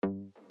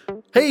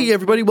Hey,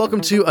 everybody, welcome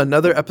to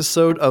another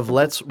episode of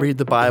Let's Read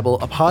the Bible,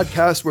 a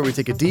podcast where we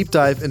take a deep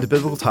dive into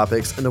biblical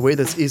topics in a way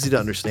that's easy to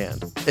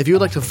understand. If you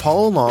would like to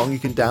follow along, you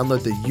can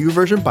download the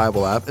YouVersion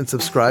Bible app and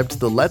subscribe to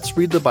the Let's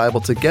Read the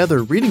Bible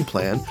Together reading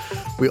plan.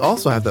 We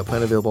also have that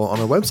plan available on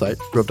our website,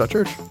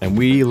 grove.church. And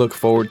we look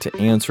forward to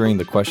answering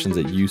the questions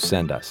that you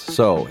send us.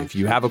 So if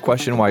you have a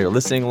question while you're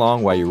listening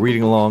along, while you're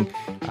reading along,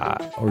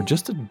 or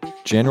just a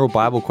general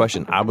Bible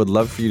question, I would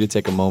love for you to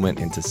take a moment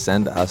and to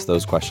send us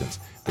those questions.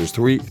 There's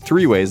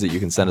three ways that you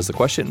can send us a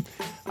question.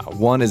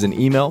 One is an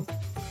email.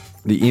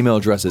 The email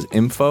address is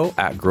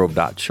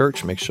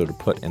info@grove.church. Make sure to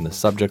put in the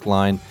subject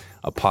line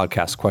a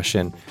podcast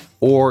question,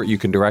 or you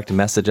can direct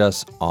message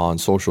us on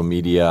social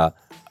media,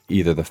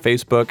 either the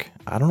Facebook.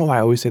 I don't know why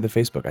I always say the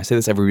Facebook. I say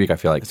this every week. I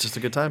feel like It's just a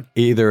good time.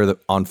 Either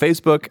on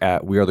Facebook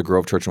at We Are the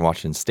Grove Church in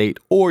Washington State,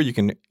 or you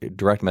can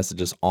direct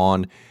message us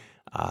on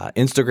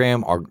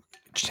Instagram. Our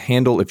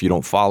handle, if you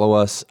don't follow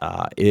us,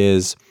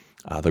 is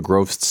the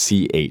Grove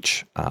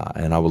CH,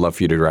 and I would love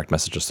for you to direct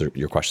message us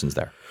your questions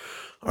there.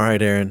 All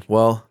right, Aaron.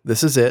 Well,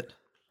 this is it.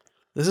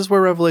 This is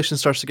where Revelation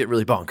starts to get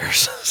really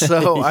bonkers.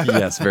 So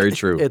Yes, very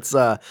true.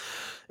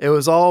 It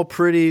was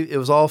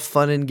all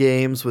fun and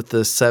games with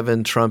the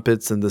 7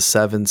 trumpets and the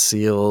 7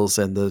 seals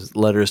and the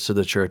letters to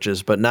the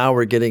churches. But now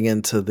we're getting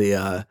into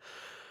the,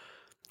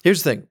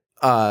 here's the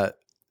thing.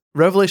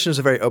 Revelation is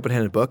a very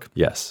open-handed book.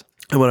 Yes.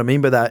 And what I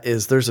mean by that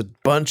is there's a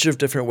bunch of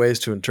different ways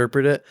to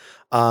interpret it.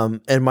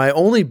 And my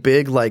only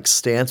big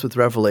stance with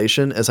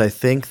Revelation is I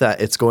think that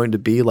it's going to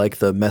be like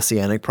the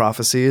messianic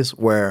prophecies,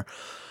 where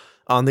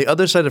on the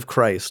other side of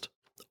Christ,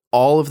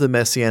 all of the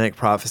messianic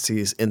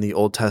prophecies in the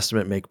Old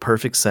Testament make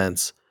perfect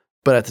sense.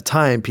 But at the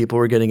time, people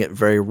were getting it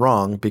very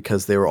wrong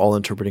because they were all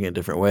interpreting it in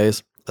different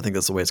ways. I think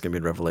that's the way it's going to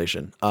be in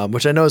Revelation,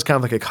 which I know is kind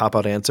of like a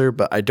cop-out answer,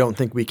 but I don't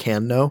think we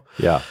can know.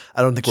 Yeah,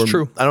 I don't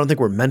think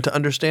we're meant to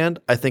understand.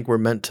 I think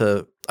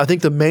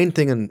the main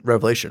thing in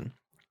Revelation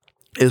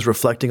is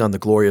reflecting on the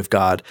glory of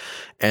God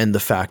and the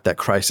fact that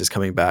Christ is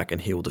coming back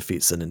and he will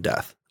defeat sin and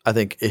death. I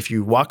think if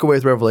you walk away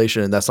with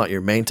Revelation and that's not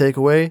your main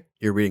takeaway,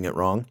 you're reading it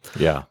wrong.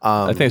 Yeah,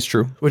 I think it's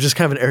true. Which is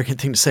kind of an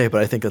arrogant thing to say,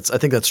 but I think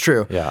that's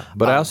true. Yeah,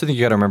 but I also think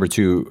you got to remember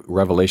too,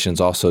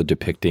 Revelation's also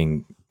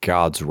depicting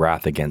God's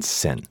wrath against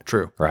sin.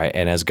 True. Right?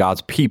 And as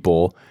God's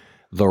people,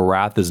 the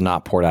wrath is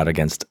not poured out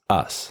against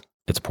us.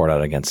 It's poured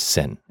out against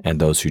sin and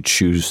those who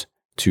choose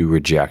to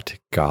reject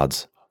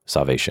God's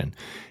salvation.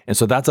 And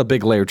so that's a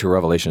big layer to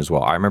Revelation as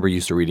well. I remember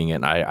used to reading it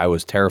and I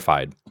was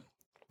terrified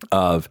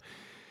of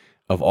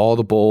all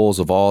the bowls,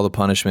 of all the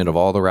punishment, of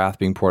all the wrath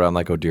being poured out. I'm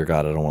like, oh dear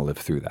God, I don't want to live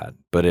through that.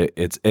 But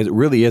it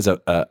really is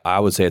I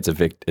would say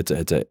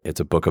it's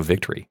a book of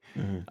victory,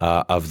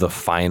 of the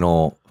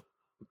final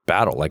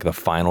battle, like the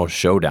final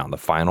showdown, the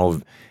final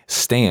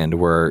stand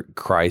where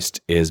Christ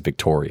is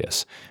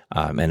victorious.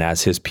 And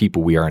as his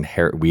people, we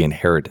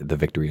inherit the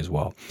victory as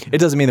well. It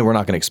doesn't mean that we're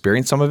not going to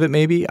experience some of it,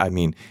 maybe. I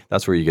mean,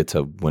 that's where you get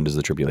to when does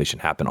the tribulation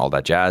happen, all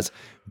that jazz.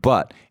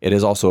 But it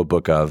is also a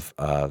book of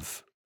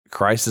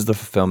Christ is the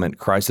fulfillment,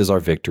 Christ is our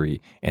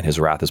victory, and his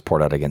wrath is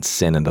poured out against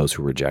sin and those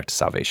who reject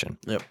salvation.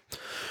 Yep.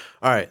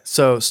 All right,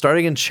 so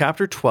starting in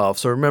chapter 12.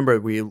 So remember,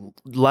 we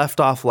left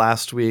off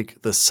last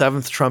week. The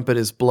 7th trumpet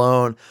is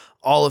blown.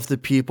 All of the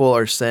people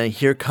are saying,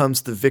 here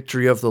comes the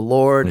victory of the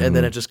Lord. And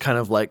then it just kind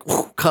of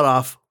cut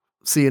off.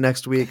 See you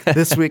next week.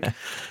 This week,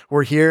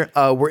 we're here.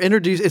 We're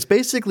introduced. It's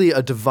basically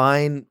a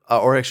divine,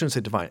 or I shouldn't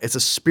say divine. It's a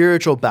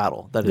spiritual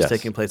battle that is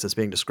taking place that's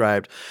being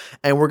described.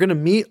 And we're going to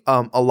meet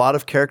a lot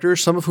of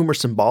characters, some of whom are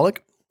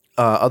symbolic,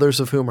 others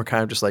of whom are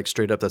kind of just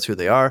straight up, that's who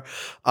they are.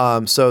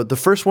 So the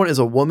first one is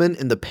a woman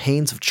in the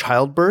pains of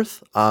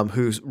childbirth,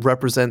 who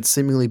represents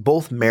seemingly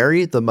both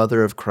Mary, the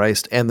mother of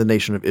Christ, and the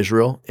nation of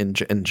Israel in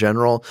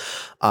general.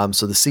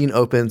 So the scene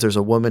opens. There's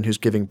a woman who's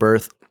giving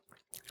birth.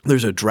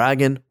 There's a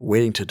dragon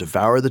waiting to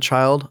devour the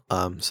child.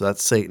 So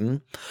that's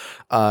Satan.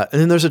 And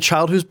then there's a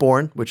child who's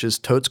born, which is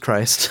totes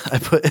Christ. I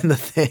put in the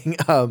thing.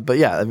 But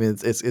yeah, I mean,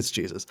 it's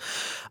Jesus.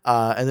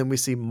 And then we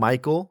see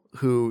Michael,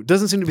 who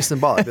doesn't seem to be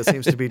symbolic. That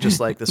seems to be just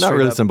this. Not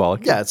really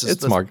symbolic. Yeah,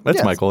 it's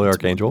Michael the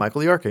archangel.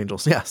 Michael the archangel.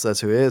 Yes,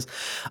 that's who it is.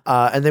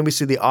 And then we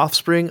see the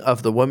offspring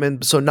of the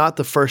woman. So not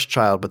the first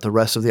child, but the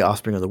rest of the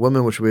offspring of the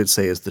woman, which we would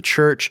say is the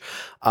church.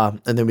 And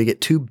then we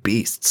get 2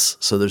 beasts.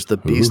 So there's the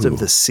beast of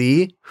the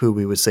sea, who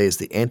we would say is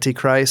the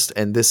Antichrist.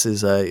 And this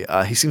is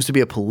he seems to be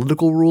a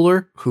political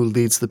ruler who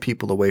leads the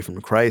people away from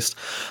Christ.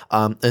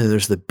 And then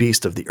there's the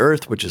beast of the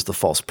earth, which is the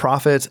false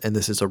prophet. And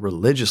this is a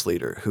religious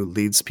leader who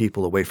leads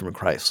people away from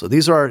Christ. So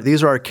these are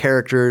our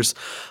characters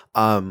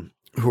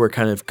who are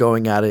kind of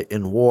going at it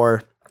in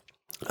war.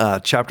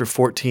 Chapter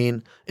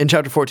 14. In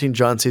chapter 14,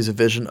 John sees a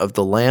vision of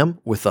the Lamb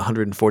with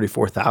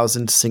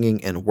 144,000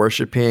 singing and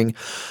worshiping.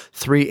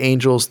 3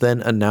 angels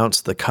then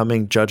announce the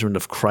coming judgment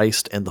of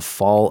Christ and the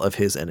fall of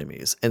his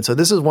enemies. And so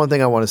this is one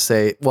thing I want to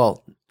say.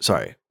 Well,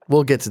 sorry,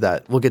 we'll get to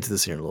that. We'll get to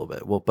this here in a little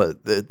bit.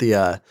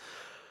 But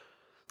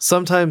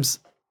sometimes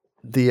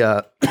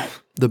the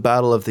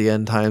battle of the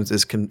end times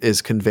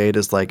is conveyed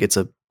as it's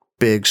a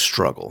big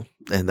struggle,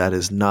 and that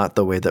is not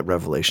the way that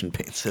Revelation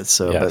paints it.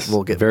 So, yes, but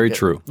we'll get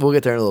true. We'll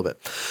get there in a little bit.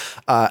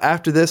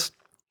 After this,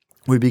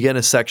 We begin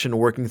a section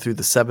working through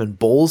the 7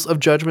 bowls of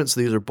judgment.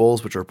 So these are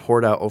bowls which are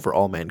poured out over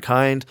all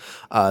mankind.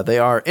 They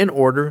are in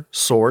order: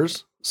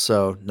 sores,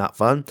 so not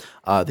fun.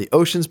 The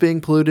oceans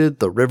being polluted,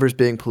 the rivers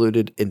being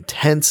polluted,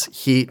 intense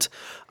heat,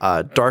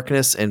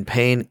 darkness and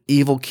pain,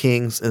 evil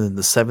kings. And then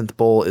the 7th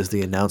bowl is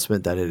the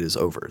announcement that it is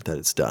over, that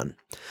it's done.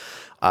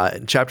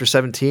 In chapter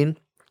 17,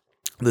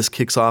 this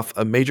kicks off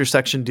a major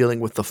section dealing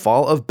with the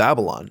fall of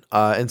Babylon.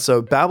 And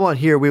so Babylon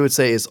here, we would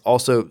say, is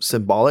also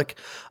symbolic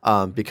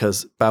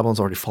because Babylon's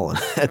already fallen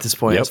at this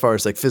point, as far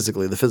as like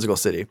physically, the physical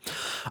city.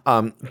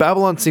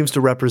 Babylon seems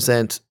to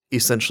represent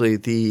essentially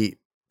the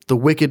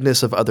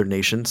wickedness of other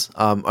nations.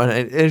 And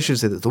I should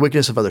say that the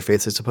wickedness of other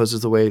faiths, I suppose,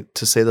 is the way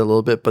to say that a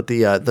little bit, but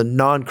the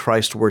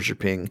non-Christ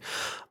worshiping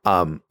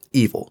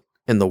evil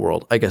in the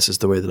world, I guess, is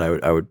the way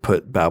that I would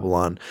put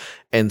Babylon.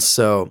 And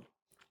so,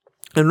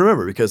 and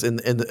remember, because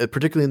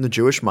particularly in the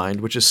Jewish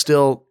mind, which is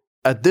still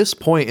at this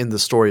point in the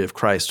story of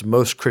Christ,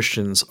 most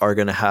Christians are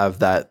going to have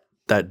that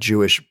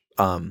Jewish,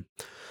 not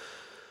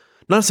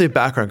to say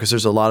background, because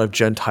there's a lot of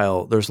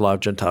Gentile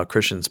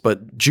Christians,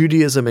 but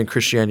Judaism and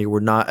Christianity were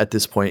not at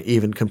this point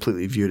even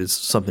completely viewed as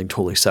something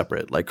totally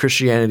separate. Like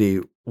Christianity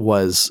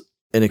was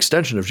an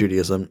extension of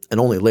Judaism, and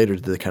only later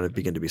did they kind of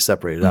begin to be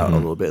separated out a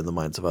little bit in the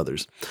minds of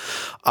others.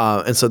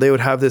 And so they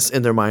would have this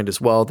in their mind as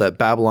well, that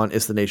Babylon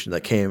is the nation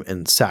that came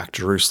and sacked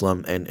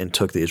Jerusalem and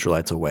took the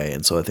Israelites away.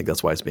 And so I think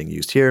that's why it's being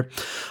used here.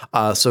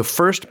 So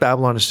first,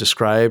 Babylon is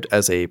described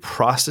as a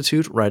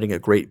prostitute riding a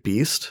great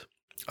beast.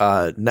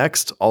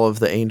 Next, all of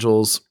the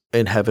angels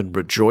in heaven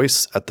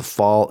rejoice at the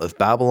fall of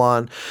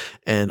Babylon,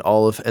 and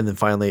then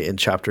finally in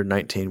chapter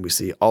 19, we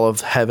see all of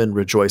heaven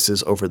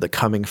rejoices over the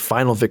coming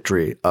final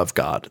victory of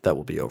God that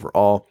will be over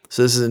all.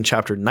 So this is in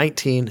chapter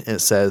 19, and it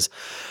says,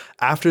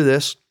 "After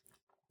this,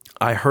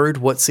 I heard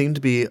what seemed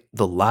to be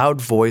the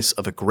loud voice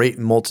of a great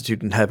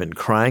multitude in heaven,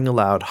 crying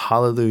aloud,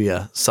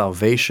 'Hallelujah!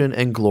 Salvation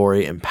and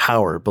glory and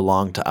power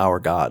belong to our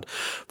God.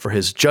 For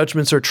his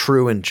judgments are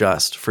true and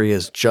just, for he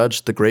has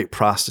judged the great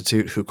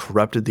prostitute who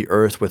corrupted the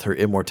earth with her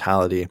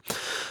immorality.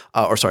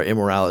 And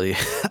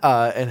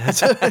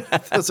has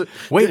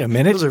Wait a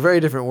minute. Those are very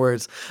different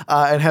words.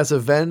 And has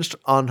avenged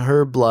on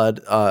her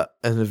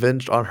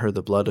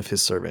the blood of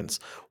his servants.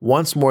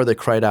 Once more they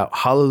cried out,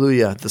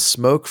 'Hallelujah! The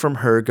smoke from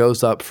her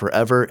goes up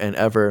forever and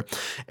ever.'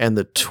 And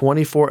the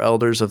 24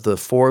 elders of the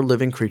 4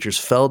 living creatures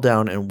fell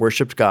down and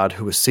worshipped God,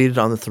 who was seated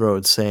on the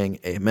throne, saying,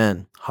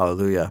 'Amen.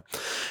 Hallelujah.'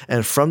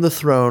 And from the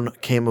throne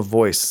came a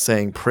voice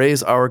saying,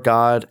 'Praise our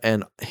God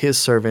and his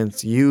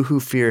servants, you who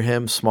fear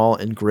him, small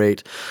and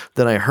great.'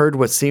 Then I heard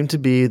what seemed to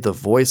be the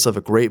voice of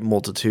a great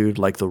multitude,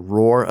 like the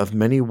roar of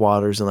many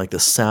waters and like the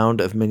sound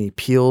of many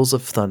peals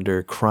of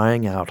thunder,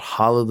 crying out,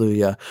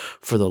 'Hallelujah!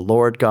 For the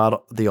Lord God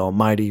the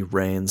Almighty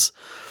reigns.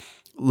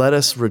 Let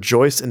us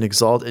rejoice and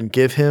exult and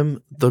give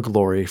him the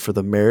glory, for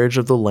the marriage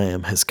of the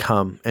Lamb has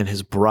come, and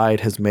his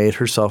bride has made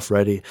herself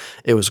ready.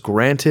 It was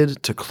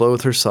granted to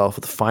clothe herself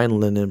with fine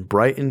linen,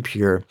 bright and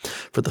pure,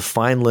 for the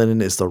fine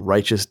linen is the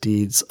righteous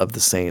deeds of the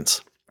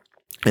saints.'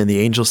 And the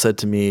angel said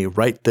to me,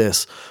 'Write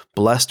this,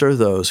 blessed are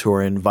those who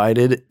are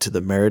invited to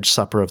the marriage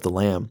supper of the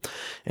Lamb.'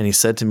 And he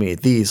said to me,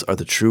 'These are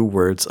the true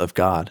words of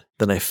God.'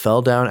 Then I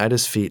fell down at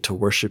his feet to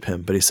worship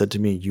him, but he said to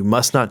me, 'You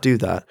must not do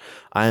that.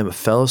 I am a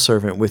fellow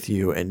servant with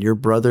you and your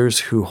brothers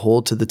who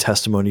hold to the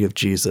testimony of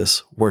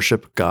Jesus.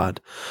 Worship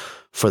God,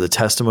 for the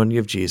testimony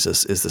of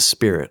Jesus is the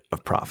spirit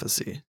of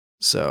prophecy.'"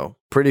 So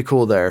pretty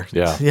cool there.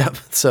 Yeah. Yep.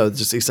 So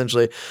just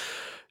essentially,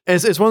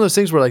 it's one of those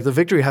things where like the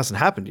victory hasn't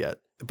happened yet,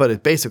 but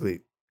it basically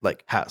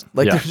has.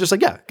 They're just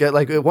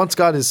once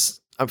God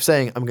is, I'm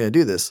saying I'm going to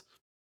do this,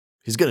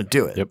 he's going to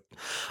do it.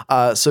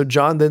 Yep. So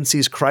John then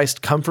sees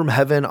Christ come from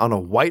heaven on a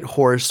white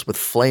horse with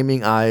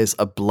flaming eyes,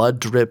 a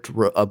blood-dipped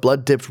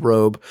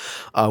robe,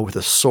 with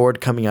a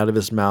sword coming out of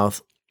his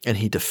mouth, and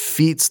he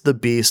defeats the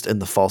beast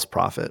and the false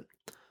prophet.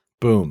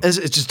 Boom. It's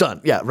just done.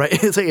 Yeah, right.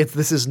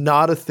 This is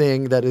not a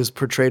thing that is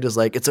portrayed as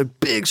like, it's a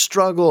big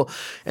struggle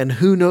and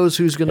who knows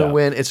who's going to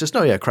win. It's just,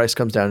 Christ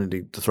comes down and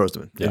he throws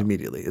them in.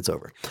 Immediately. It's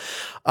over.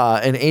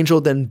 An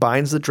angel then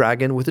binds the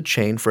dragon with a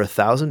chain for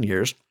 1,000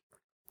 years.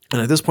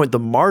 And at this point, the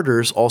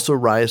martyrs also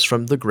rise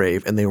from the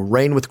grave and they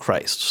reign with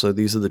Christ. So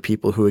these are the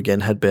people who, again,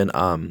 had been,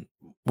 when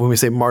we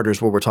say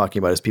martyrs, what we're talking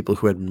about is people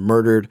who had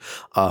murdered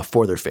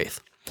for their faith.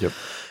 Yep.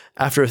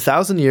 After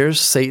 1,000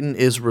 years, Satan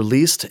is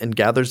released and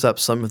gathers up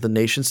some of the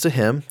nations to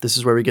him. This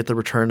is where we get the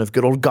return of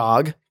good old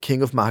Gog,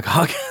 king of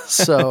Magog.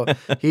 So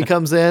he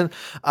comes in,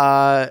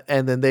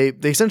 and then they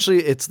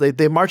essentially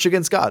they march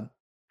against God,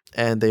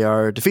 and they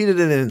are defeated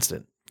in an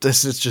instant.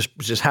 This is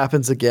just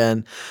happens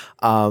again.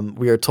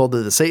 We are told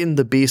that Satan,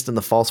 the beast, and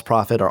the false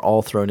prophet are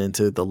all thrown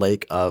into the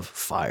lake of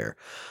fire.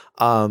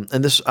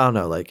 And this, I don't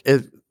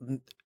know,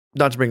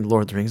 not to bring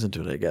Lord of the Rings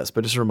into it, I guess,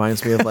 but it just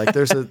reminds me of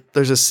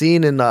there's a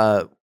scene in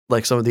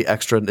some of the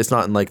extra, it's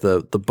not in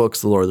the books,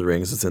 The Lord of the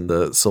Rings, it's in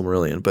the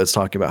Silmarillion, but it's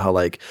talking about how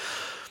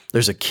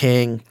there's a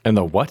king. And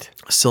the what?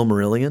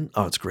 Silmarillion.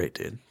 Oh, it's great,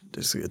 dude.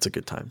 it's a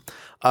good time.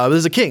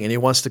 There's a king and he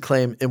wants to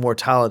claim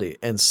immortality.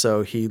 And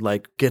so he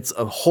like gets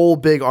a whole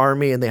big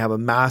army and they have a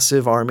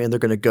massive army and they're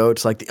going to go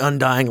to like the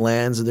Undying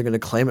Lands and they're going to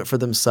claim it for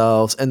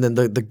themselves. And then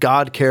the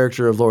God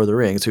character of Lord of the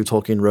Rings, who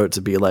Tolkien wrote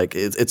to be like,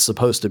 it's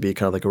supposed to be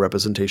kind of like a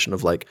representation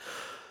of like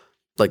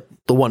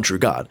the one true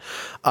God,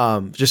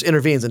 just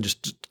intervenes and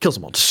just kills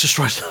them all, just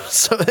destroys them.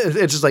 So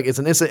it's just like, it's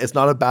an instant, it's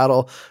not a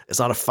battle, it's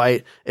not a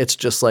fight. It's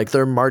just like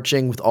they're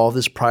marching with all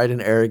this pride and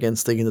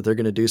arrogance, thinking that they're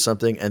going to do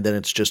something, and then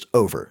it's just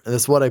over. And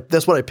that's what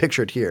I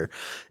pictured here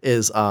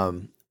is,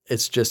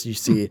 it's just, you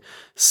see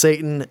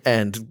Satan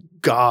and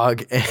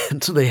Gog,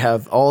 and they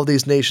have all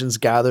these nations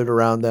gathered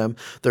around them.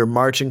 They're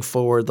marching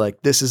forward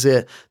like, this is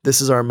it.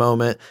 This is our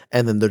moment.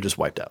 And then they're just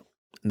wiped out.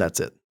 And that's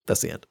it.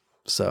 That's the end.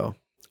 So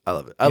I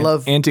love it. I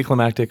love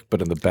anticlimactic,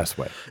 but in the best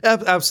way.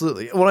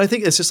 Absolutely. Well, I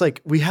think it's just like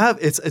we have.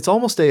 It's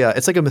almost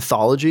it's like a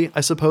mythology,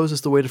 I suppose,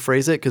 is the way to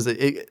phrase it. Because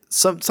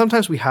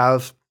sometimes we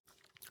have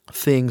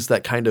things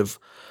that kind of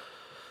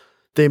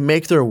they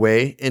make their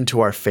way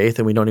into our faith,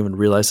 and we don't even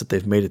realize that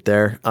they've made it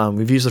there.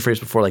 We've used the phrase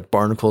before, like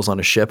barnacles on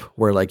a ship,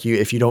 where like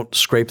if you don't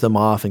scrape them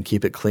off and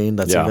keep it clean,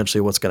 that's eventually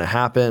what's going to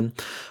happen.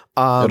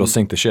 It'll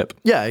sink the ship.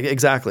 Yeah,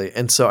 exactly.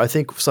 And so I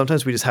think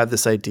sometimes we just have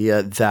this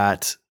idea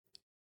that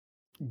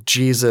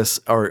Jesus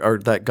or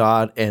that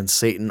God and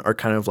Satan are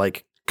kind of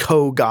like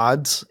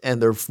co-gods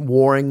and they're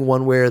warring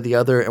one way or the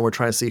other, and we're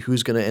trying to see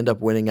who's going to end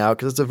up winning out,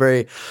 because it's a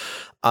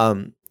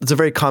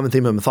very common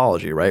theme of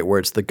mythology, right? Where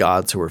it's the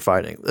gods who are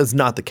fighting. That's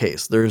not the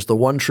case. There's the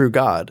one true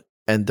God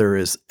and there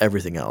is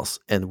everything else.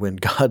 And when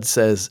God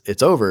says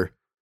it's over,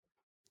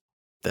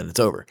 then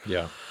it's over.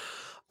 Yeah.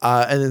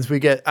 And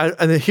then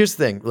and then here's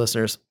the thing,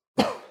 listeners.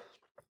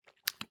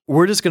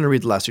 We're just going to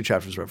read the last two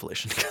chapters of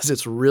Revelation because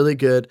it's really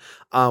good.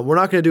 We're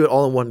not going to do it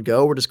all in one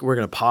go. We're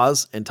going to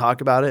pause and talk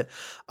about it.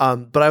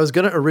 But I was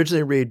going to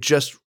originally read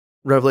just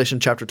Revelation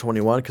chapter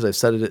 21 because I've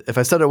said it. If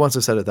I said it once,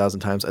 I've said it 1,000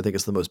 times. I think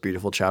it's the most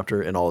beautiful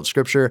chapter in all of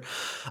Scripture.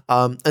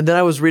 And then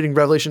I was reading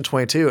Revelation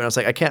 22, and I was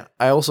like, I can't.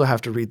 I also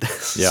have to read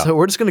this. Yeah. So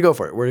we're just going to go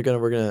for it. We're gonna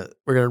read.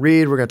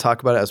 We're gonna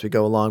talk about it as we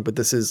go along. But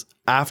this is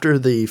after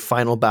the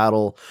final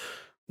battle.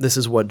 This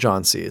is what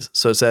John sees.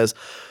 So it says,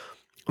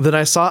 "Then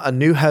I saw a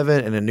new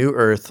heaven and a new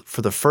earth,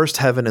 for the first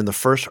heaven and the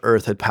first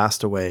earth had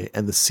passed away,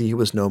 and the sea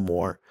was no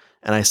more.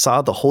 And I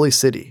saw the holy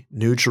city,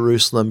 New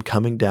Jerusalem,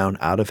 coming down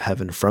out of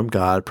heaven from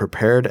God,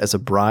 prepared as a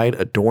bride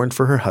adorned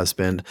for her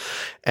husband.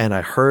 And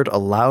I heard a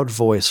loud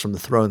voice from the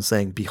throne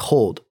saying,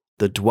 'Behold,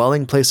 the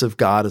dwelling place of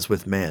God is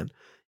with man.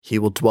 He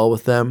will dwell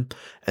with them,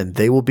 and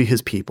they will be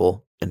his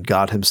people, and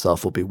God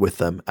himself will be with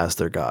them as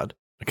their God.'"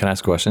 Can I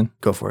ask a question?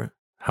 Go for it.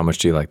 How much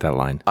do you like that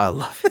line? I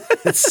love it.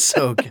 It's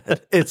so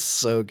good. It's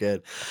so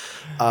good.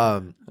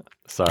 Sorry,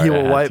 he will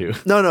I had wipe. to.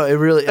 No, it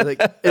really,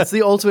 like, it's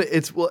the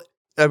ultimate.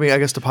 I mean, I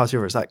guess to pause here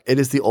for a sec, it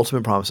is the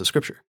ultimate promise of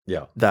Scripture.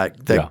 Yeah.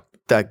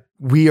 That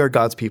we are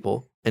God's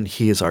people and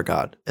he is our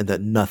God, and that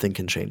nothing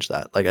can change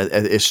that. Like,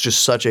 it's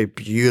just such a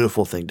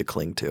beautiful thing to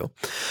cling to.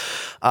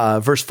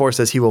 Verse 4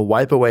 says, "He will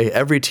wipe away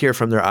every tear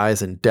from their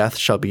eyes, and death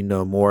shall be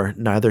no more.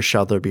 Neither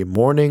shall there be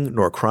mourning,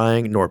 nor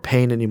crying, nor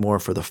pain anymore,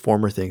 for the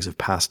former things have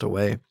passed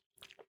away.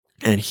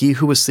 And he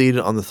who was seated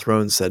on the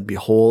throne said,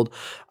 'Behold,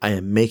 I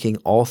am making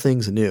all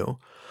things new.'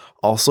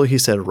 Also he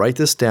said, 'Write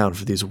this down,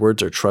 for these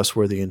words are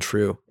trustworthy and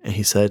true.' And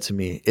he said to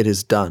me, 'It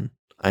is done.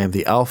 I am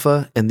the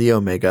Alpha and the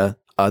Omega.'"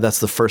 That's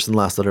the first and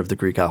last letter of the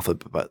Greek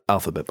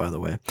alphabet, by the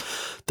way.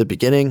 "The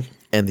beginning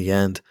and the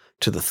end.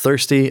 To the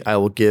thirsty I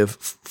will give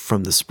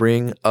from the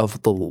spring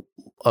of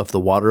the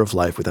water of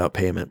life without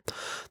payment.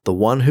 The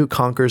one who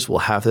conquers will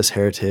have this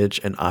heritage,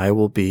 and I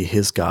will be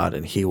his God,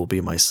 and he will be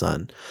my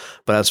son.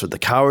 But as for the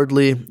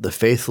cowardly, the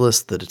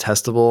faithless, the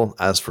detestable,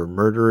 as for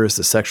murderers,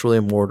 the sexually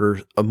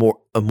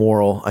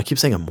immoral, I keep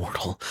saying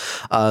immortal,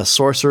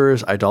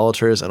 sorcerers,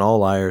 idolaters, and all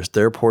liars,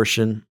 their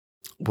portion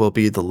will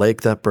be the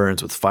lake that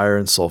burns with fire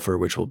and sulfur,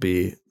 which will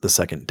be the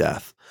second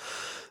death.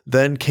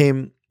 Then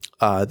came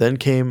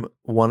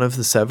one of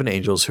the seven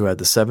angels who had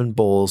the seven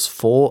bowls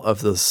full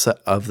of the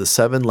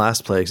seven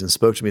last plagues, and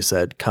spoke to me,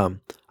 said,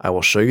 'Come, I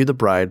will show you the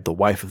bride, the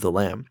wife of the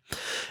Lamb.'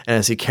 And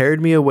as he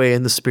carried me away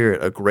in the spirit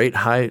to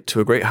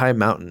a great high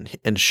mountain,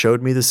 and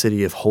showed me the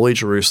city of holy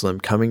Jerusalem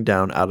coming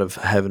down out of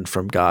heaven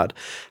from God,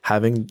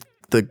 having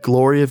the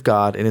glory of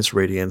God in its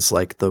radiance,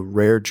 like the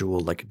rare jewel,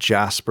 like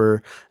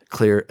jasper,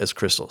 clear as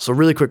crystal." So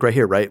really quick right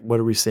here, right? What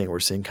are we seeing? We're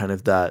seeing kind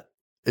of that.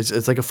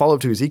 It's like a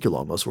follow-up to Ezekiel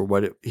almost,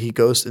 where he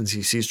goes and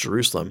he sees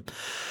Jerusalem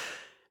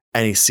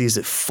and he sees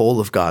it full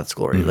of God's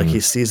glory. Mm-hmm. Like he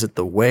sees it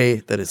the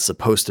way that it's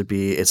supposed to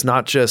be. It's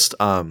not just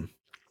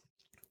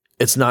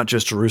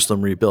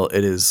Jerusalem rebuilt.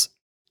 It is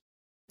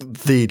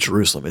the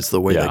Jerusalem. It's the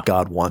way that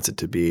God wants it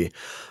to be.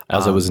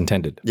 As it was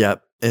intended. Yeah.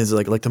 And it's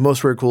like the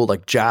most very cool,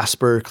 like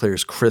jasper, clear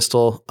as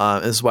crystal.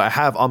 This is why I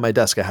have on my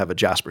desk, I have a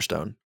jasper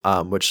stone,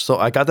 so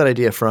I got that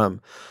idea from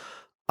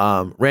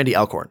Randy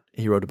Alcorn.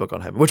 He wrote a book on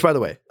heaven, which, by the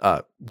way,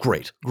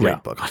 great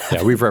book on heaven.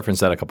 Yeah, we've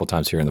referenced that a couple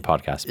times here in the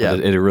podcast,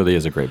 but it really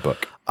is a great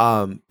book.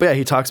 But yeah,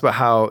 he talks about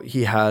how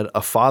he had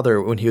a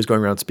father when he was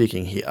going around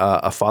speaking,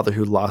 a father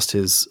who lost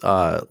his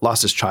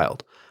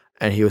child.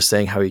 and he was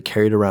saying how he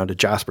carried around a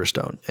jasper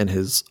stone in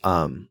his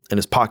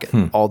pocket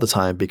all the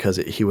time because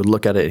he would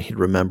look at it and he'd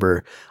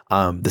remember,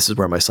 this is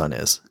where my son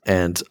is,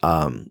 and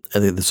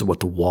this is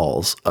what the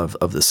walls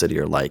of the city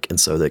are like, and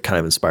so that kind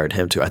of inspired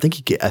him to. I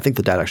think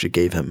the dad actually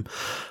gave him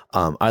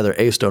either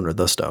a stone or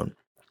the stone.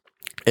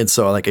 And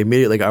so like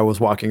immediately, like I was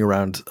walking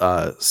around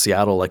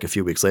Seattle like a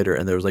few weeks later,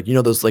 and there was like,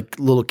 those like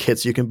little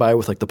kits you can buy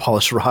with like the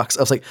polished rocks.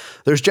 I was like,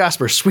 there's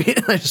jasper, sweet.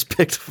 And I just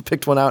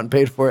picked one out and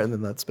paid for it. And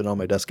then that's been on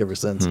my desk ever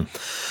since.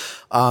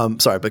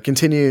 Sorry, but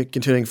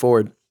continuing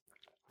forward.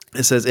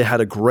 It says it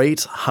had a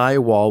great high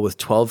wall with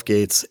 12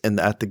 gates, and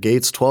at the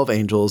gates 12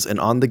 angels, and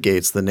on the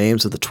gates the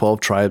names of the 12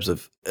 tribes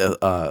of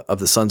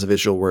the sons of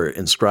Israel were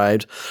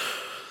inscribed.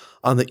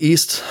 On the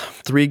east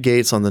 3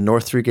 gates, on the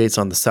north 3 gates,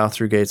 on the south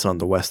 3 gates, on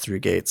the west 3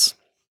 gates.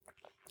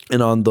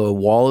 And on the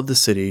wall of the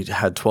city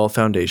had 12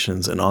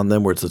 foundations, and on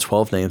them were the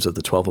 12 names of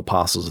the 12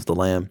 apostles of the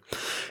Lamb.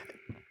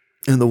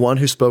 And the one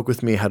who spoke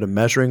with me had a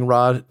measuring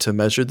rod to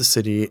measure the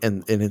city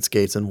and in its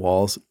gates and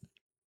walls.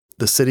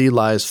 The city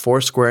lies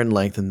 4 square in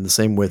length and the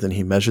same width, and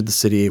he measured the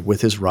city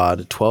with his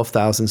rod,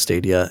 12,000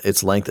 stadia.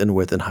 Its length and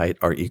width and height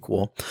are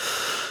equal.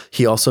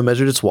 He also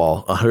measured its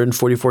wall,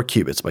 144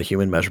 cubits by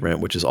human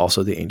measurement, which is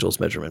also the angel's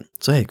measurement.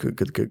 So hey,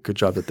 good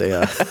job that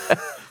they.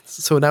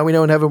 So now we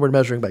know in heaven we're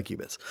measuring by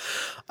cubits.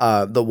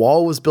 The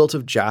wall was built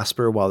of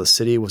jasper, while the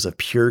city was of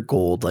pure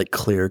gold, like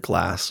clear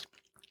glass.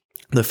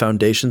 The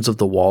foundations of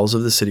the walls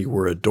of the city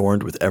were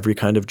adorned with every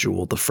kind of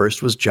jewel. The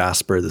first was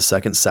jasper, the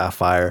second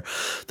sapphire,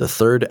 the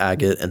third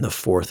agate, and the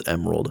fourth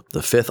emerald,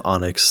 the fifth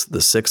onyx,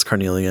 the sixth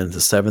carnelian,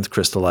 the seventh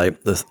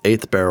chrysolite, the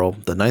eighth beryl,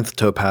 the ninth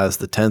topaz,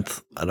 the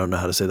 10th, I don't know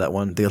how to say that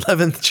one, the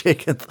 11th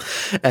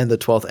jacinth, and the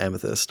 12th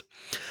amethyst.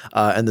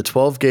 And the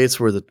 12 gates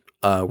were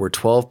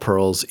 12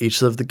 pearls.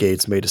 Each of the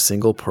gates made a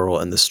single pearl,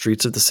 and the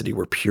streets of the city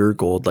were pure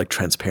gold like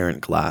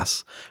transparent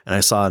glass. And I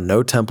saw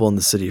no temple in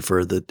the city,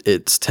 for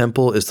its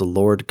temple is the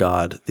Lord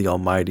God, the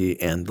Almighty,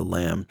 and the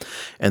Lamb.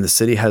 And the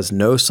city has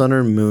no sun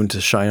or moon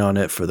to shine on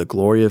it, for the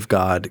glory of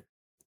God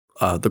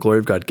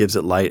gives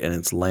it light, and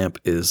its lamp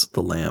is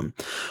the Lamb.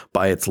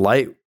 By its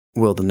light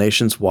will the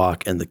nations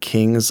walk, and the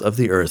kings of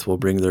the earth will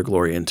bring their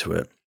glory into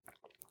it.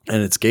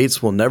 And its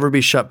gates will never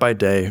be shut by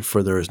day,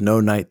 for there is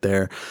no night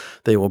there.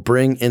 They will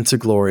bring into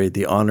glory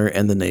the honor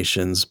and the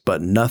nations,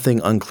 but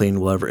nothing unclean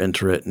will ever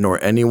enter it, nor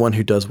anyone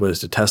who does what is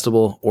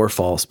detestable or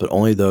false, but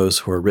only those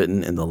who are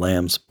written in the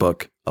Lamb's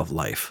book of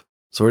life.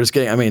 So we're just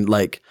getting,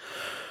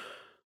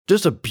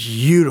 just a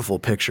beautiful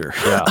picture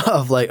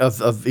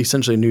of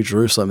essentially New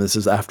Jerusalem. This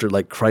is after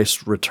like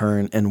Christ's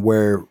return, and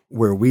where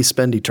we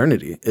spend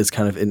eternity is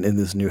kind of in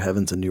this new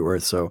heavens and new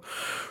earth. So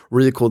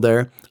really cool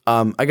there.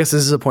 I guess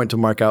this is a point to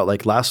mark out.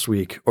 Like last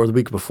week or the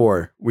week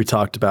before, we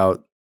talked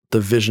about the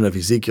vision of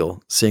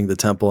Ezekiel seeing the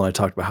temple, and I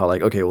talked about how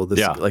this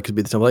could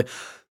be the temple.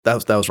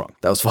 That was wrong.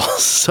 That was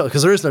false. So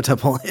because there is no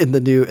temple in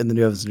the new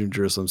heavens and New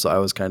Jerusalem, so I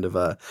was kind of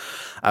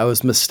I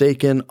was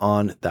mistaken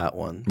on that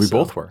one. We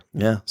both were.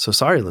 Yeah. So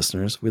sorry,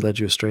 listeners, we led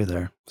you astray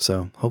there.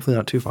 So hopefully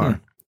not too far.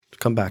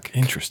 Come back.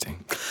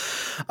 Interesting.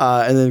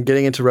 And then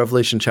getting into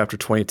Revelation chapter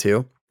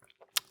 22.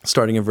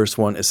 Starting in verse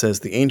 1, it says,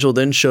 "The angel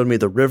then showed me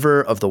the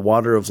river of the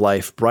water of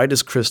life, bright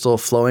as crystal,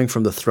 flowing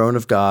from the throne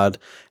of God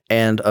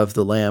and of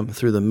the Lamb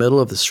through the middle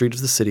of the street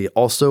of the city.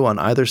 Also on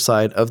either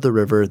side of the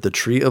river, the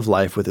tree of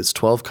life with its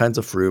 12 kinds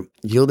of fruit,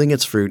 yielding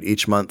its fruit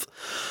each month.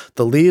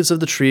 The leaves of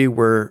the tree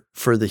were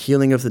for the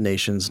healing of the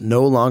nations.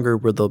 No longer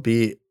will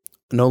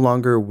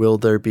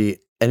there be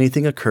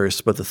anything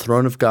accursed, but the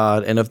throne of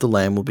God and of the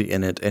Lamb will be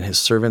in it, and his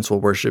servants will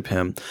worship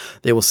him.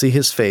 They will see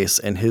his face,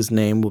 and his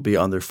name will be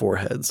on their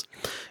foreheads.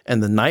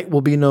 And the night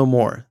will be no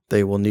more.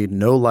 They will need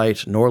no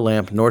light, nor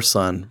lamp, nor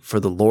sun,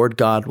 for the Lord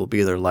God will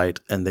be their light,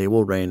 and they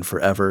will reign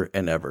forever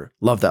and ever."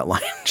 Love that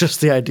line.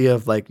 Just the idea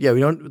of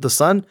the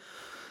sun,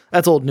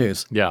 that's old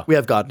news. Yeah. We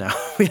have God now.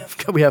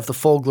 We have the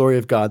full glory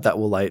of God that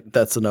will light.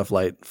 That's enough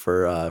light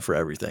for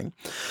everything.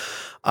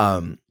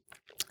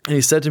 And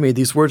he said to me,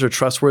 "These words are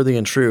trustworthy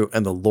and true,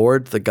 and the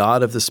Lord, the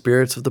God of the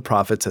spirits of the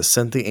prophets, has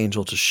sent the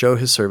angel to show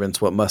his servants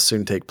what must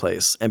soon take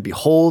place. And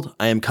behold,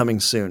 I am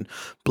coming soon.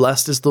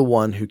 Blessed is the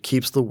one who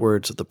keeps the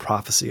words of the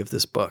prophecy of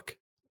this book.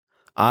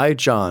 I,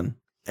 John,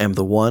 am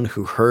the one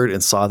who heard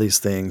and saw these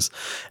things,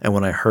 and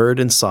when I heard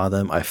and saw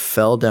them, I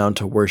fell down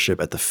to worship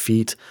at the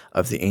feet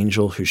of the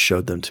angel who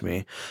showed them to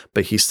me.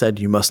 But he said,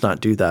 'You must not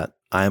do that.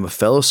 I am a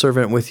fellow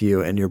servant with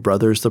you and your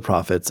brothers the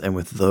prophets, and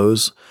with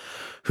those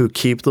who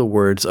keep the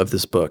words of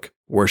this book.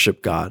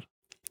 Worship God.'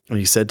 And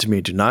he said to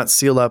me, 'Do not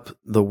seal up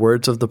the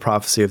words of the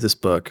prophecy of this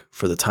book,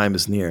 for the time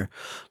is near.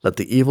 Let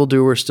the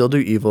evildoer still do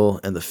evil,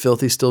 and the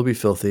filthy still be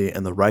filthy,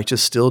 and the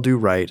righteous still do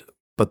right,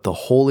 but the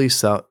holy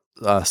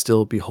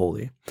still be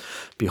holy.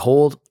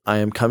 Behold, I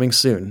am coming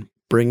soon,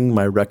 bringing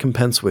my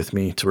recompense with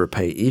me to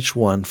repay each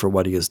one for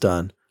what he has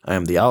done. I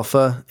am the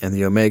Alpha and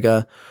the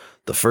Omega,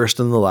 the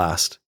first and the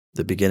last,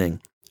 the beginning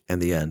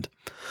and the end.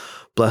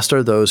 Blessed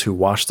are those who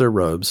wash their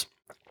robes,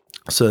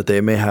 so that they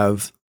may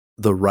have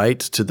the right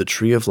to the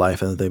tree of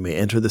life, and that they may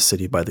enter the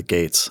city by the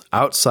gates.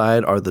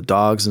 Outside are the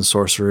dogs and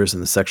sorcerers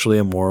and the sexually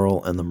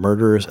immoral and the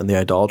murderers and the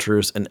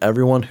idolaters and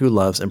everyone who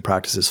loves and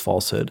practices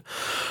falsehood.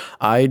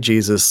 I,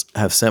 Jesus,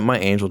 have sent my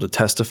angel to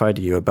testify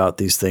to you about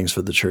these things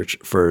for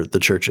the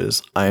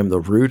churches. I am the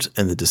root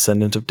and the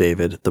descendant of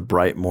David, the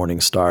bright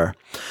morning star.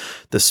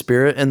 The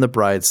Spirit and the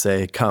bride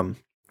say, come.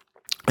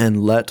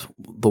 And let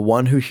the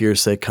one who hears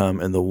say,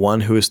 come, and the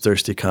one who is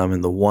thirsty come,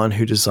 and the one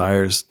who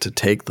desires to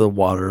take the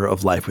water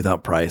of life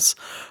without price.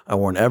 I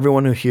warn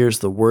everyone who hears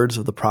the words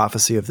of the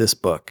prophecy of this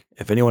book.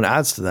 If anyone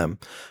adds to them,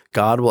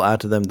 God will add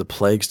to them the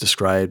plagues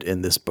described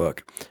in this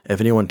book. If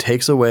anyone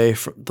takes away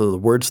from the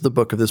words of the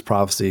book of this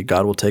prophecy,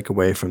 God will take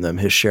away from them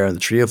his share in the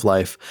tree of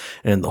life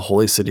and in the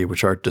holy city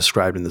which are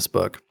described in this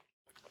book.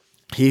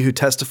 He who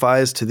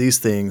testifies to these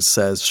things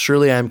says,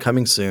 surely I am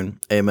coming soon.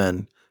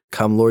 Amen.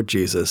 Come, Lord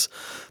Jesus.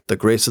 The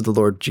grace of the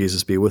Lord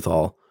Jesus be with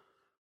all.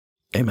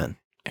 Amen.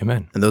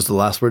 Amen. And those are the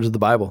last words of the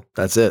Bible.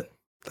 That's it.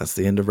 That's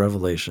the end of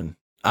Revelation.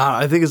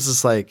 I think it's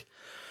just like,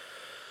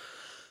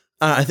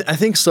 I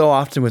think so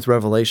often with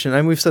Revelation,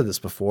 and we've said this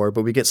before,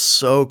 but we get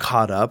so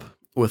caught up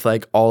with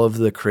like all of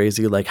the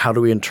crazy, like, how do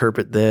we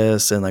interpret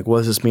this? And like, what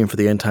does this mean for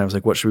the end times?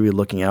 Like, what should we be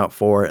looking out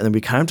for? And then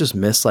we kind of just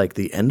miss like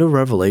the end of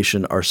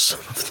Revelation are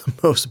some of the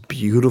most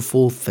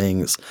beautiful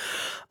things.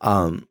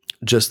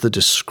 Just the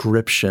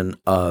description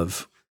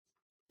of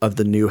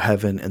the new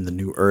heaven and the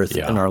new earth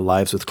in our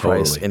lives with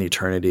Christ in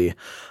eternity.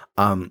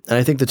 And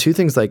I think the two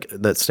things like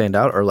that stand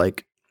out are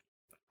like,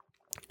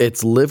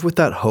 it's live with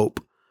that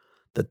hope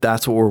that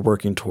that's what we're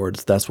working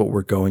towards. That's what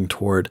we're going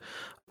toward.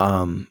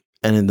 And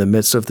in the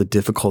midst of the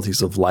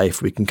difficulties of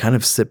life, we can kind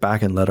of sit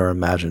back and let our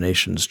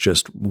imaginations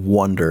just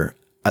wonder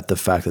at the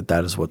fact that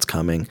that is what's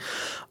coming.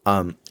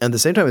 And at the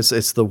same time,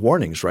 it's the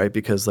warnings, right?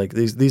 Because like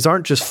these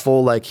aren't just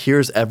full, like,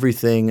 here's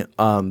everything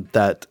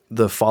that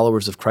the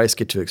followers of Christ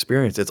get to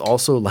experience. It's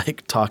also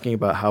like talking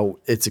about how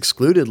it's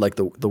excluded, like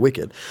the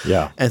wicked.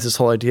 Yeah. And it's this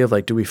whole idea of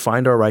like, do we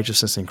find our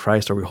righteousness in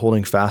Christ? Are we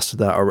holding fast to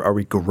that? Are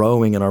we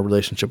growing in our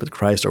relationship with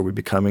Christ? Are we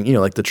becoming,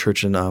 like the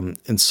church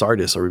in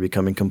Sardis, are we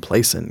becoming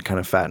complacent, kind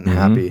of fat and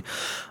happy?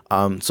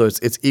 So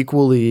it's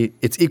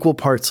equal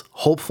parts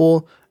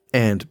hopeful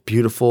and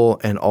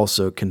beautiful, and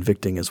also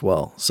convicting as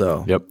well.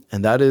 So,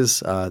 and that is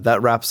that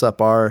wraps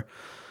up our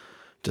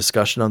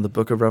discussion on the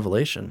book of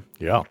Revelation.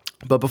 Yeah.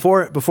 But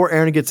before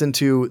Aaron gets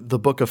into the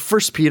book of 1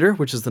 Peter,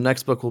 which is the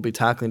next book we'll be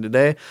tackling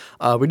today,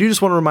 we do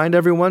just want to remind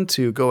everyone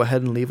to go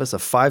ahead and leave us a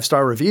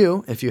 5-star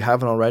review if you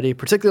haven't already,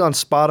 particularly on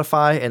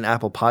Spotify and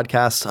Apple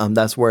Podcasts.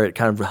 That's where it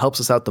kind of helps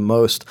us out the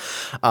most,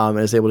 and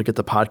is able to get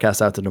the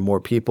podcast out to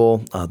more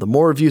people. The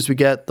more reviews we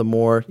get, the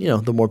more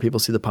people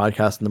see the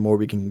podcast, and the more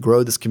we can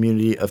grow this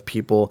community of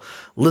people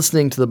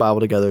listening to the Bible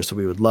together. So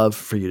we would love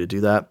for you to do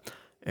that.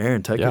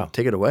 Aaron, take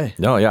it away.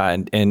 No, yeah,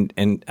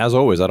 and as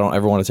always, I don't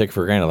ever want to take it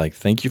for granted. Like,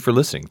 thank you for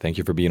listening. Thank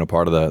you for being a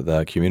part of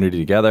the community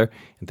together,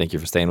 and thank you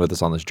for staying with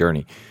us on this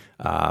journey.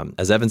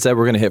 As Evan said,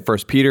 we're going to hit 1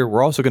 Peter.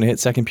 We're also going to hit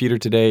 2 Peter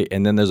today,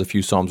 and then there's a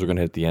few Psalms we're going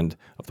to hit at the end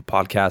of the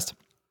podcast.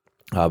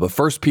 But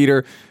 1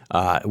 Peter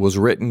was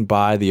written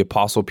by the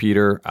Apostle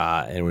Peter,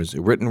 and it was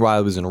written while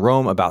he was in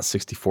Rome about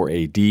 64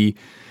 AD.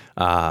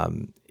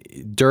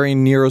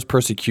 During Nero's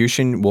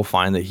persecution, we'll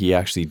find that he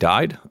actually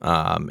died,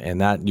 and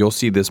that you'll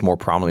see this more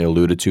prominently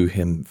alluded to,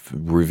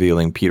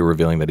 Peter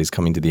revealing that he's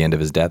coming to the end of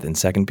his death in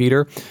 2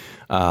 Peter.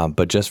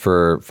 But just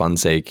for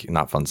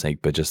not fun's sake,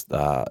 but just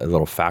a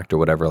little fact or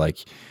whatever, like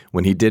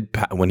when he did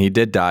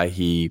die,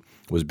 he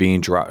was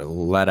being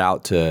led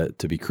out to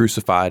be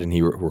crucified, and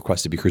he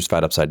requested to be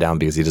crucified upside down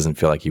because he doesn't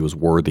feel like he was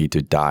worthy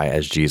to die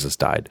as Jesus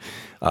died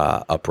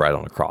upright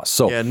on a cross.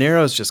 So yeah,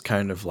 Nero's just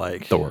kind of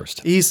like the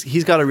worst.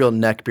 He's got a real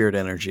neckbeard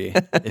energy,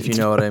 if you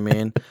know what I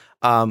mean.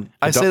 I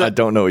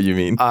don't know what you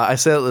mean. I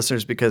say that,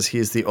 listeners, because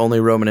he's the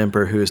only Roman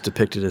emperor who is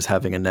depicted as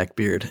having a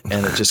neckbeard,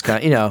 and it just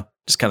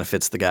kind of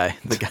fits the guy.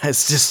 The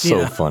guy's just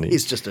so funny.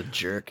 He's just a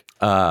jerk.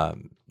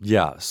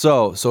 Yeah.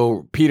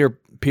 So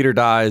Peter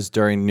dies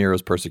during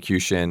Nero's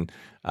persecution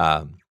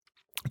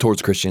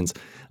towards Christians.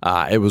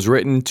 It was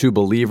written to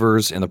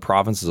believers in the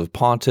provinces of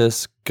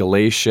Pontus,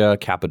 Galatia,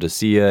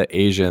 Cappadocia,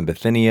 Asia, and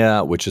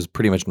Bithynia, which is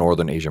pretty much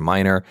northern Asia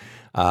Minor.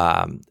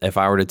 If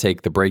I were to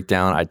take the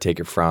breakdown, I'd take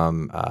it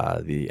from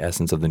the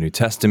Essence of the New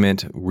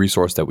Testament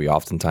resource that we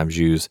oftentimes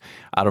use.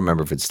 I don't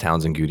remember if it's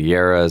Townsend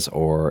Gutierrez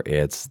or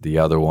it's the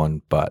other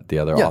one, but the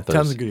other authors.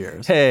 Townsend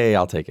Gutierrez. Hey,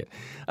 I'll take it.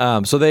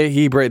 So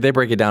they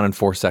break it down in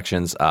 4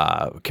 sections.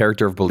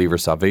 Character of believer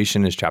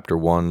salvation is chapter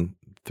 1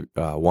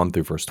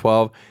 through verse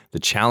 12. The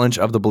challenge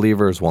of the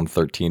believer is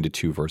 1:13 to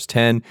 2 verse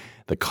 10.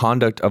 The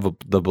conduct of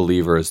the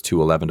believer is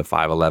 2:11 to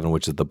 5:11,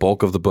 which is the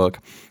bulk of the book.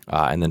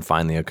 And then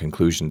finally a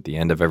conclusion at the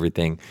end of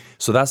everything.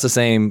 So that's the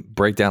same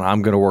breakdown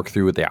I'm going to work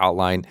through with the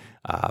outline.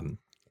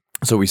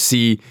 So we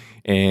see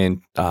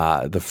in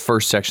the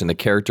first section, the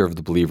character of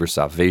the believer's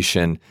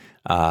salvation.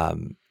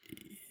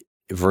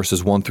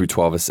 verses 1 through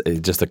 12 is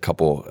just a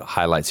couple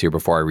highlights here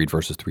before I read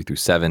verses 3 through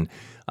 7.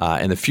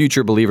 In the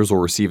future, believers will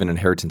receive an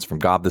inheritance from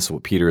God. This is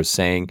what Peter is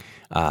saying,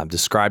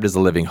 described as a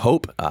living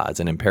hope. It's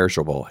an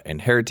imperishable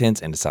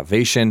inheritance and a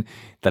salvation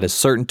that is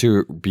certain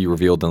to be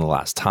revealed in the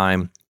last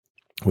time,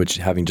 which,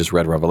 having just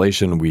read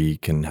Revelation, we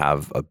can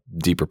have a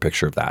deeper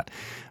picture of that.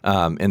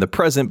 In the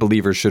present,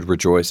 believers should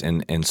rejoice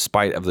in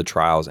spite of the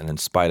trials and in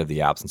spite of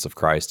the absence of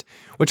Christ,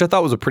 which I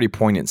thought was a pretty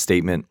poignant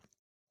statement.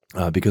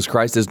 Because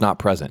Christ is not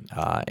present,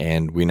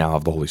 and we now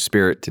have the Holy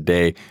Spirit.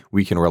 Today,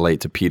 we can relate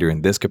to Peter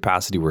in this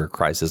capacity where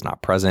Christ is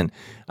not present.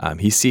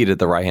 He's seated at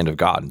the right hand of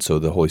God, and so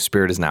the Holy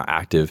Spirit is now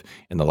active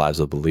in the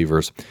lives of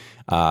believers.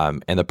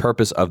 And the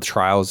purpose of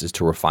trials is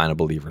to refine a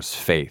believer's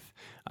faith.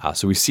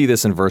 So we see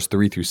this in verse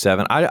 3 through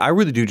 7. I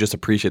really do just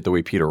appreciate the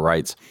way Peter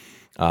writes,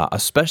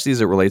 especially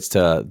as it relates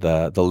to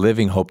the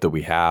living hope that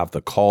we have,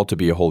 the call to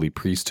be a holy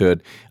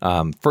priesthood.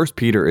 First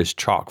Peter is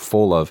chock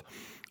full of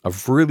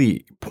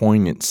really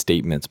poignant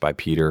statements by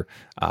Peter.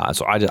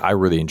 So I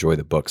really enjoy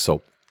the book.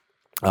 So,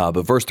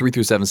 but verse 3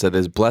 through 7 said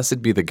this: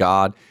 "Blessed be the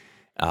God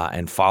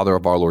and Father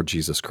of our Lord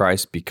Jesus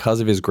Christ.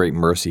 Because of his great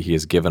mercy, he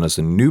has given us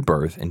a new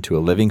birth into a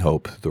living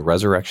hope, the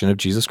resurrection of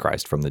Jesus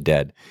Christ from the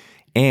dead,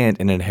 and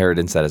an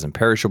inheritance that is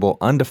imperishable,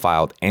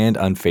 undefiled, and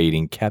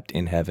unfading, kept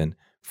in heaven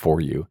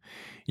for you.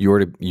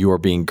 You are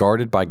being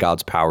guarded by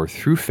God's power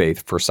through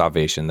faith for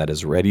salvation that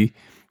is ready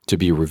to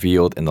be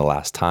revealed in the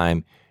last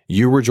time.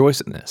 You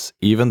rejoice in this,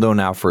 even though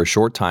now for a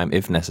short time,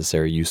 if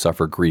necessary, you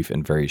suffer grief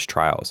in various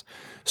trials,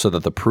 so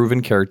that the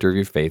proven character of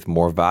your faith,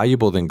 more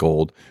valuable than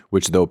gold,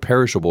 which though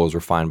perishable is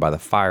refined by the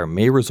fire,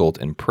 may result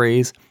in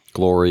praise,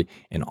 glory,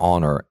 and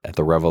honor at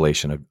the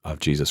revelation of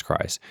Jesus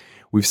Christ."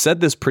 We've said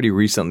this pretty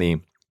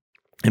recently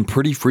and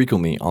pretty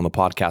frequently on the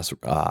podcast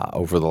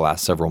over the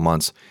last several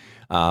months.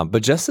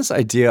 But just this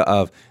idea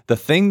of the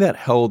thing that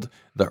held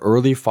the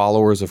early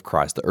followers of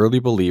Christ, the early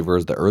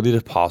believers, the early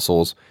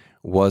apostles,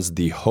 was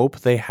the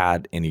hope they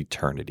had in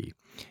eternity.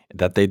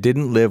 That they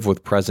didn't live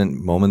with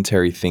present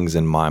momentary things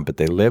in mind, but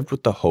they lived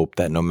with the hope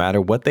that no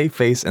matter what they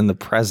face in the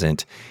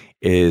present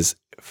is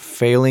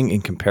failing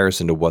in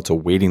comparison to what's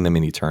awaiting them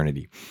in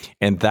eternity.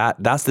 And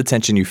that's the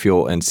tension you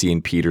feel and see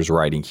in Peter's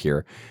writing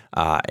here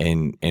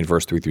in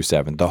verse 3 through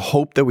 7. The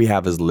hope that we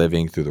have is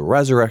living through the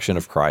resurrection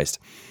of Christ,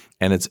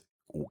 and it's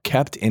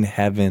kept in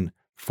heaven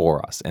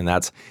for us. And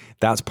that's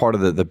part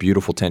of the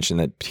beautiful tension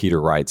that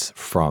Peter writes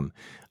from.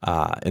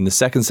 In the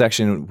second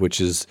section, which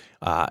is,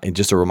 and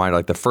just a reminder,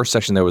 like the first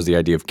section, there was the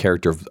idea of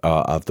character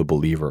of the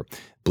believer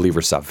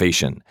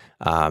salvation.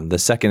 The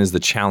second is the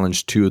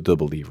challenge to the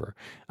believer.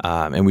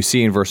 And we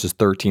see in verses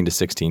 13 to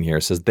 16 here,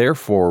 it says,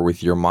 "Therefore,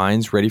 with your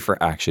minds ready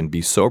for action,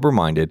 be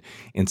sober-minded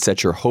and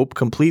set your hope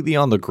completely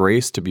on the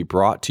grace to be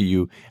brought to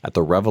you at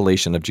the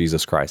revelation of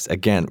Jesus Christ."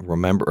 Again,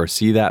 remember or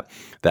see that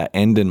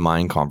end in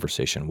mind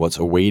conversation, what's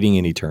awaiting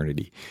in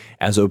eternity.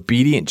 "As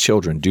obedient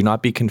children, do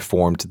not be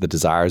conformed to the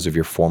desires of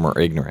your former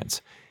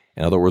ignorance."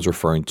 In other words,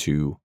 referring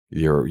to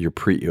your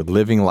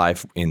living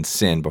life in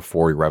sin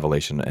before your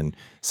revelation and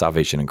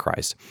salvation in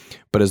Christ.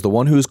 "But as the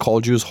one who has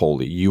called you is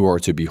holy, you are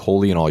to be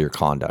holy in all your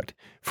conduct.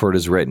 For it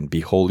is written, 'Be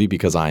holy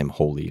because I am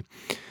holy.'"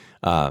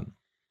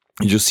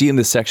 You'll see in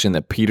this section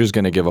that Peter's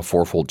going to give a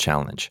fourfold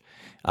challenge.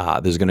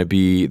 There's going to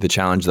be the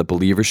challenge that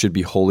believers should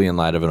be holy in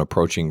light of an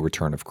approaching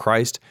return of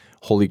Christ,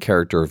 holy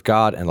character of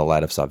God, and the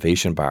light of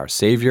salvation by our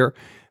Savior.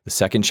 The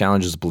second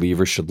challenge is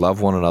believers should love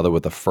one another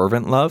with a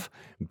fervent love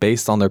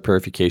based on their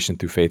purification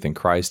through faith in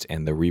Christ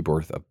and the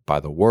rebirth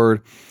by the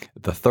Word.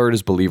 The third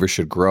is believers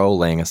should grow,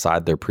 laying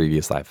aside their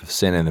previous life of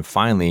sin. And then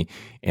finally,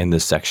 in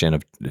this section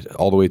of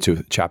all the way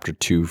to chapter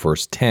 2,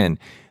 verse 10,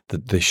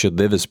 that they should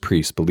live as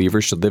priests.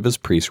 Believers should live as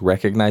priests,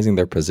 recognizing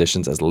their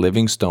positions as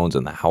living stones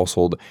in the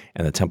household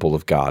and the temple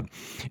of God.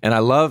 And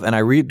I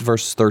read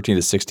verses 13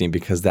 to 16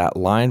 because that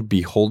line,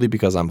 "Be holy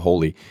because I'm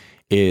holy,"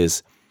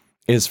 is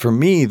for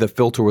me the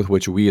filter with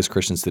which we as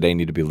Christians today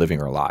need to be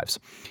living our lives.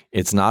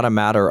 It's not a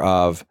matter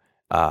of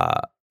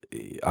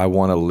I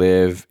want to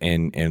live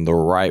in the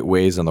right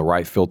ways and the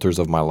right filters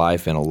of my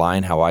life and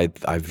align how I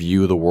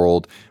view the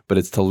world, but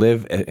it's to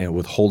live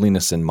with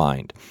holiness in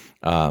mind.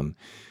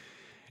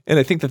 And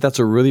I think that that's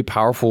a really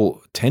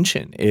powerful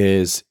tension.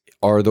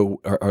 Are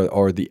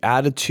the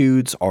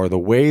attitudes, are the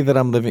way that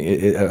I'm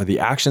living, are the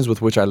actions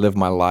with which I live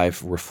my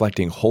life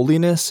reflecting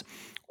holiness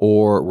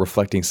or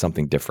reflecting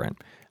something different?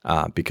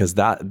 Because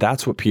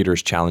that's what Peter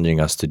is challenging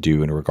us to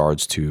do in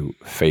regards to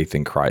faith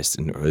in Christ,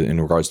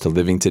 in regards to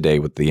living today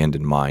with the end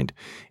in mind,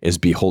 is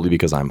be holy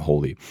because I'm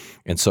holy.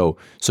 And so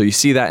you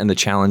see that in the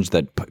challenge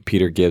that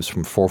Peter gives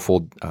from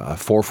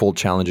fourfold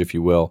challenge, if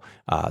you will,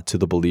 to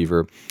the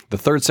believer. The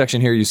third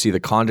section here, you see the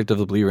conduct of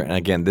the believer. And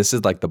again, this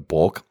is like the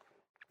bulk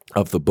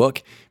of the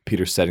book.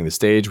 Peter's setting the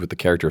stage with the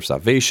character of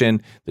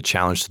salvation, the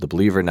challenge to the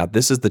believer. Now,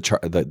 this is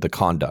the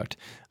conduct.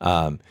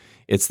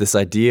 It's this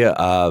idea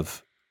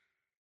of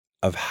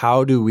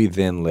how do we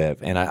then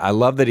live. And I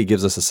love that he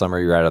gives us a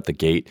summary right out the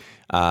gate,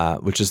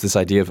 which is this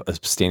idea of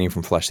abstaining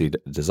from fleshly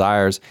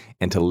desires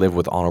and to live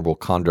with honorable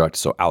conduct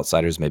so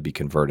outsiders may be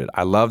converted.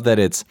 I love that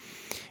it's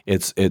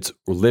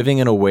living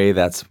in a way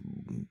that's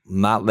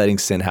not letting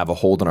sin have a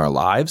hold on our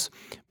lives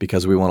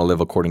because we want to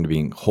live according to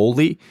being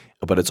holy,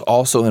 but it's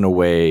also in a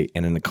way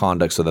and in the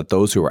conduct so that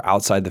those who are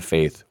outside the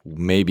faith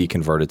may be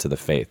converted to the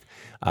faith.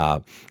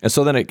 And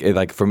so then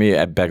for me,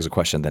 it begs a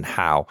question, then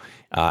how?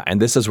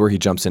 And this is where he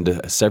jumps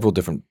into several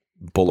different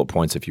bullet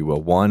points, if you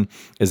will. One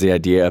is the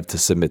idea of to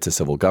submit to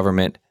civil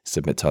government,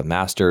 submit to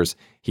masters.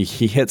 He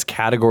hits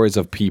categories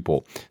of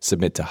people: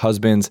 submit to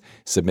husbands,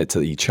 submit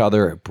to each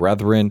other,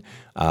 brethren.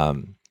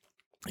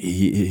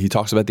 He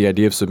talks about the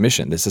idea of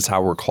submission. This is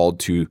how we're called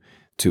to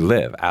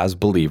live. As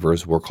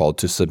believers, we're called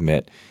to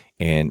submit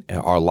in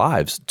our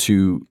lives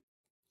to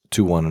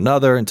one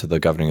another and to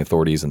the governing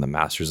authorities and the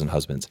masters and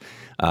husbands.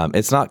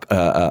 It's not,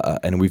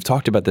 and we've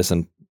talked about this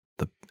in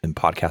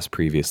podcasts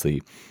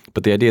previously,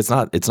 but the idea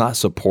it's not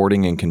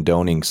supporting and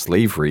condoning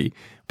slavery,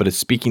 but it's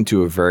speaking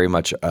to a very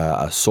much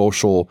a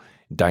social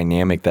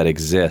dynamic that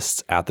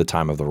exists at the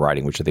time of the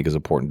writing, which I think is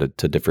important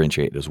to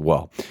differentiate as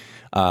well.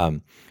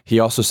 He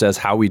also says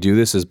how we do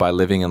this is by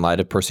living in light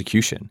of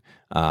persecution,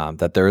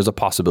 that there is a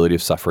possibility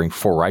of suffering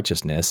for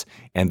righteousness,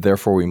 and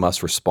therefore we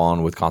must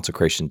respond with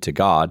consecration to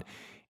God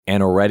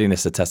and a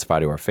readiness to testify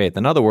to our faith.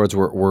 In other words,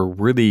 we're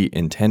really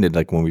intended,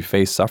 like when we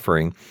face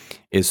suffering,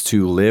 is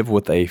to live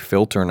with a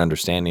filter and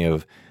understanding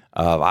of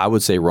I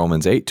would say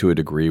Romans 8 to a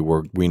degree,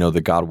 where we know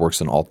that God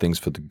works in all things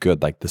for the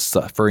good. Like the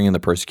suffering and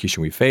the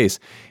persecution we face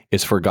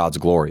is for God's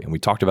glory. And we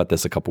talked about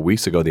this a couple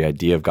weeks ago, the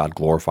idea of God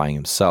glorifying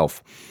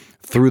himself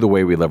through the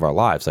way we live our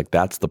lives. Like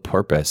that's the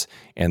purpose,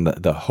 and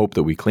the hope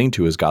that we cling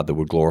to is God that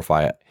would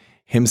glorify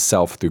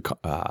himself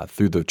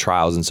through the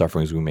trials and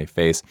sufferings we may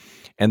face.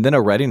 And then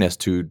a readiness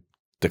to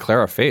declare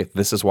our faith.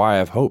 This is why I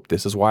have hope.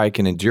 This is why I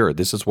can endure.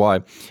 This is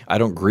why I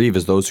don't grieve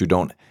as those who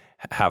don't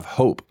have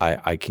hope.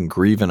 I can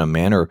grieve in a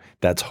manner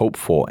that's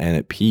hopeful and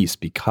at peace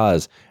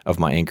because of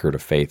my anchor to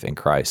faith in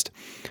Christ.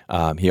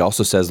 He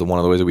also says that one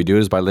of the ways that we do it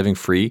is by living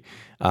free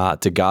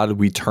to God.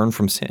 We turn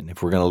from sin.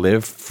 If we're going to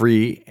live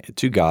free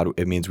to God,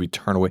 it means we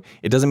turn away.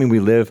 It doesn't mean we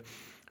live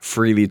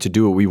freely to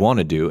do what we want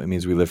to do. It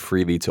means we live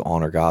freely to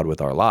honor God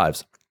with our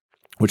lives,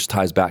 which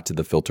ties back to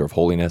the filter of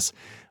holiness.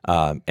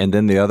 And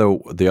then the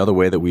other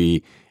way that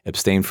we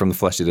abstain from the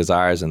fleshly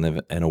desires and live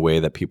in a way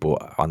that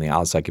people on the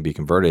outside can be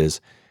converted is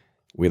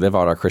we live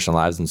out our Christian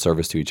lives in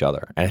service to each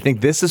other. And I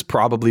think this is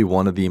probably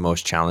one of the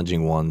most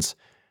challenging ones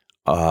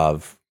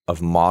of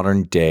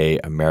modern day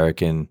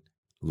American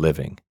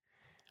living.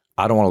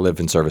 I don't want to live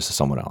in service to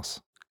someone else.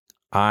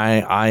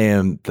 I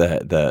am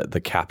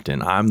the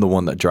captain. I'm the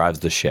one that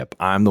drives the ship.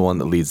 I'm the one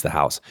that leads the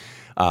house.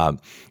 And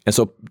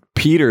so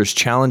Peter's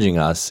challenging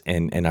us,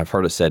 and I've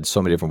heard it said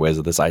so many different ways,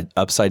 of this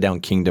upside down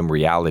kingdom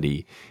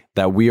reality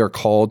that we are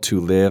called to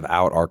live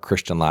out our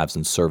Christian lives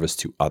in service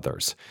to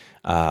others.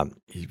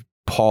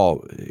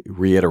 Paul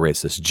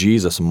reiterates this.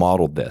 Jesus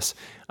modeled this.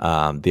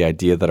 The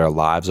idea that our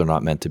lives are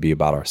not meant to be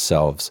about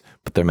ourselves,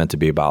 but they're meant to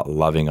be about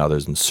loving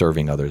others and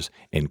serving others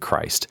in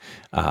Christ.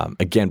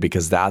 Again,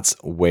 because that's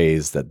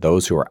ways that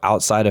those who are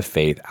outside of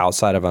faith,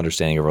 outside of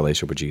understanding a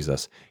relationship with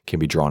Jesus, can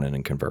be drawn in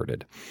and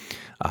converted.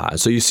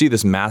 So you see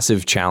this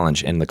massive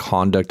challenge in the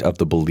conduct of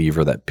the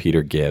believer that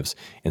Peter gives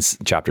in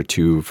chapter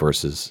 2,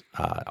 verses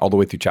all the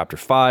way through chapter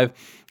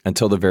 5,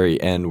 until the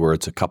very end, where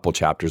it's a couple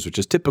chapters, which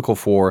is typical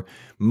for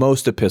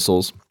most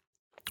epistles,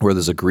 where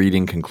there's a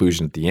greeting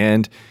conclusion at the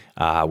end,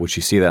 which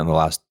you see that in the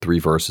last 3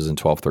 verses in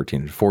 12,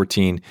 13, and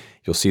 14.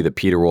 You'll see that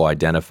Peter will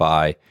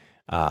identify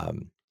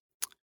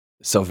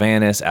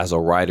Silvanus as a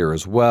writer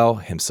as well,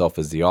 himself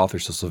as the author.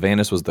 So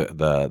Silvanus was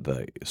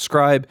the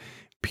scribe.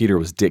 Peter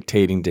was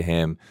dictating to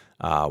him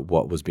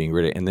what was being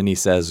written. And then he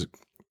says,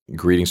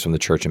 greetings from the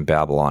church in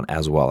Babylon,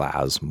 as well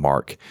as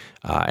Mark.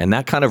 And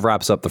that kind of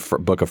wraps up the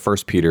book of 1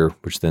 Peter,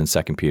 which then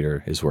 2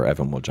 Peter is where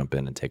Evan will jump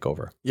in and take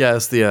over. Yeah,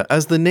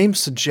 as the name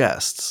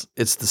suggests,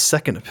 it's the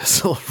second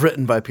epistle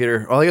written by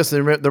Peter. Well, I guess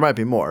there might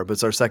be more, but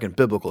it's our second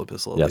biblical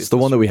epistle. Yes, the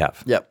one that we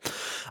have. Yep.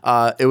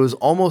 It was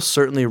almost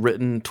certainly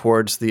written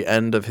towards the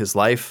end of his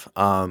life,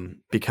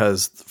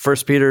 because 1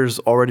 Peter's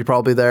already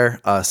probably there.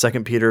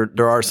 2 Peter,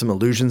 there are some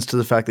allusions to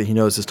the fact that he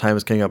knows his time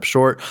is coming up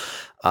short.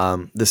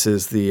 This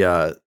is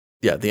the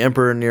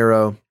Emperor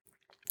Nero,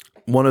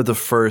 one of the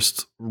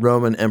first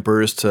Roman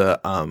emperors to,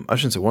 I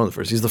shouldn't say one of the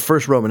first, he's the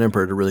first Roman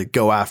emperor to really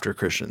go after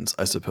Christians,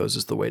 I suppose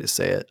is the way to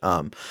say it.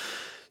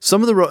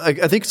 Some of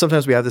I think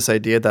sometimes we have this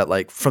idea that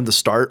like from the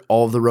start,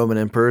 all of the Roman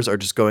emperors are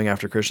just going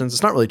after Christians.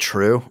 It's not really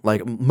true.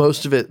 Like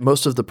most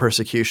of the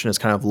persecution is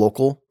kind of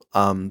local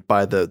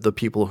by the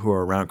people who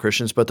are around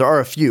Christians, but there are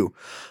a few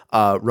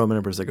Roman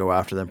emperors that go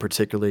after them.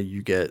 Particularly,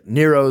 you get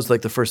Nero's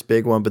like the first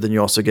big one, but then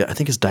you also get, I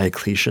think it's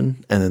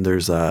Diocletian, and then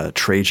there's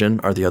Trajan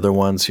are the other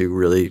ones who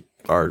really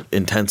are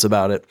intense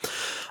about it.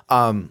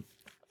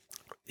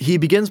 He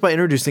begins by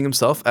introducing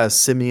himself as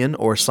Simeon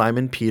or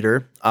Simon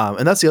Peter,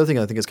 and that's the other thing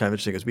I think is kind of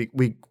interesting is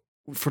we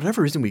for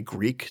whatever reason we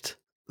Greeked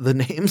the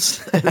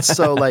names. And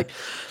so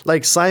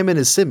like Simon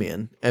is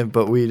Simeon,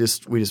 but we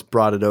just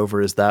brought it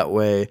over as that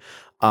way.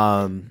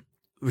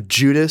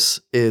 Judas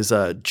is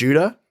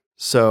Judah.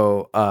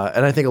 So,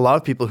 and I think a lot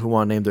of people who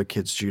want to name their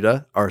kids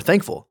Judah are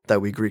thankful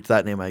that we Greeked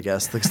that name, I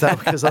guess,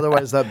 because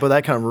otherwise that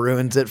kind of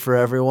ruins it for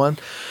everyone.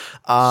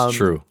 It's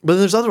true. But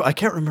there's I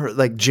can't remember,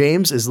 like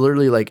James is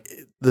literally like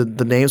the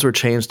names were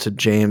changed to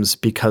James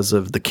because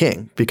of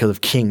because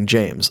of King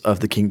James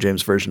of the King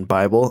James Version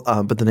Bible.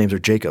 But the names are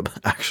Jacob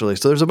actually.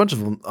 So there's a bunch of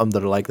them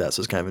that are like that. So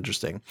it's kind of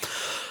interesting.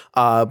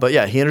 But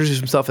yeah, he introduced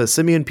himself as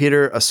Simeon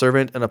Peter, a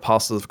servant and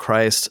apostle of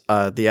Christ.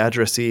 The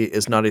addressee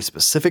is not a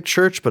specific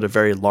church, but a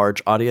very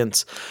large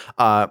audience.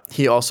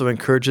 He also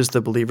encourages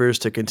the believers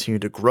to continue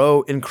to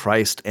grow in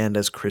Christ and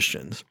as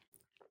Christians.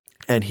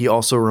 And he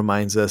also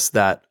reminds us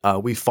that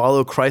we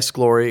follow Christ's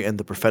glory and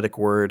the prophetic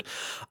word.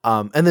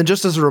 And then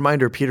just as a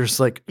reminder, Peter's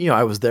like,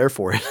 I was there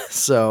for it.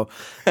 So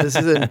this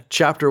is in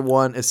chapter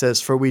 1. It says,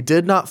 "For we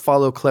did not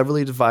follow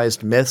cleverly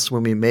devised myths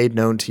when we made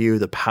known to you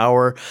the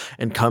power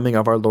and coming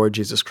of our Lord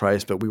Jesus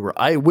Christ, but we were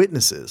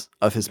eyewitnesses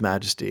of his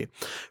majesty.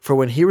 For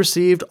when he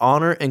received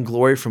honor and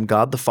glory from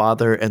God the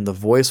Father, and the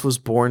voice was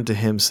borne to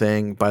him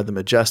saying, by the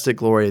majestic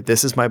glory,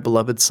 this is my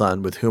beloved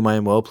Son, with whom I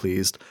am well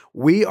pleased,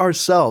 we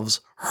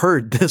ourselves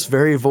heard this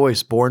very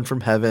voice born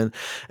from heaven,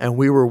 and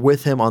we were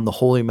with him on the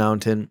holy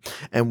mountain,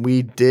 and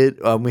we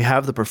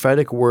have the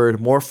prophetic word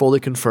more fully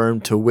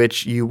confirmed, to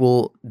which you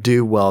will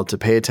do well to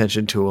pay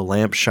attention, to a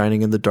lamp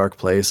shining in the dark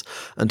place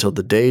until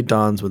the day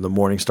dawns, when the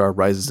morning star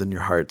rises in your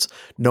hearts.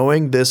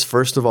 Knowing this,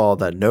 first of all,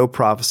 that no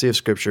prophecy of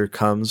Scripture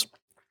comes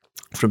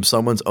from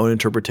someone's own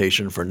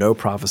interpretation, for no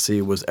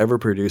prophecy was ever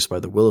produced by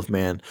the will of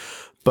man,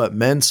 but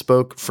men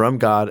spoke from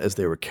God as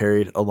they were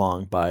carried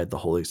along by the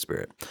Holy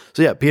Spirit."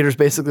 So yeah, Peter's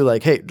basically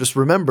like, hey, just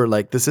remember,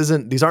 like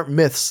these aren't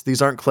myths.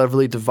 These aren't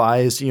cleverly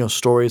devised,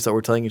 stories that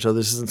we're telling each other.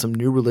 This isn't some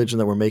new religion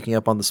that we're making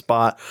up on the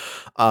spot.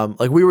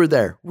 Like we were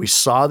there. We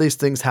saw these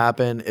things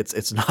happen.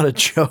 It's not a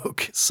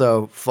joke.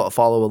 So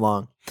follow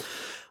along.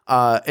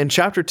 In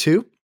chapter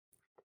 2,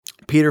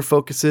 Peter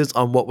focuses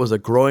on what was a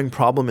growing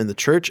problem in the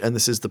church, and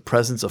this is the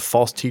presence of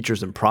false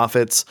teachers and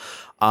prophets.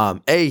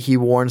 He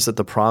warns that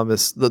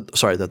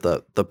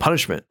the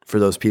punishment for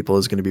those people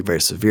is going to be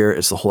very severe.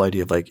 It's the whole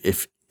idea of like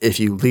if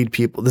you lead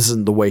people, this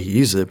isn't the way he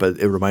uses it, but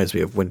it reminds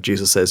me of when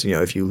Jesus says,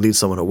 if you lead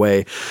someone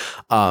away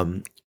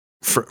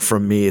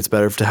from me, it's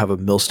better to have a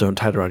millstone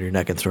tied around your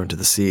neck and thrown into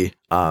the sea.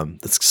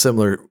 That's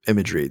similar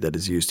imagery that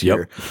is used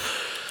here.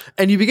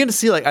 And you begin to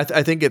see, like,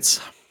 I think it's.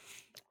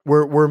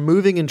 We're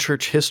moving in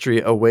church history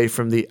away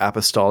from the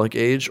apostolic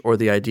age, or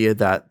the idea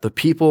that the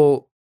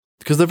people,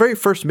 because the very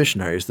first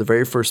missionaries, the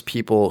very first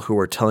people who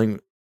were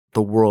telling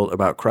the world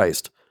about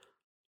Christ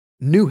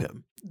knew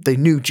him. They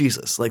knew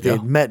Jesus, like they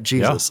had met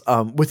Jesus,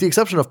 with the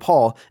exception of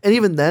Paul. And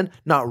even then,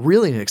 not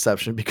really an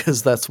exception,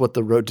 because that's what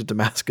the road to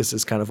Damascus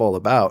is kind of all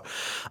about.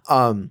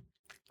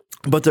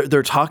 But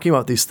they're talking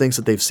about these things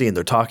that they've seen.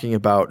 They're talking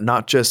about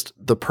not just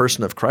the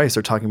person of Christ,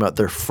 they're talking about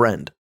their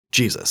friend,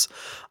 Jesus.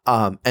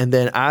 And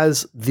then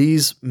as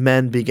these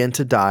men begin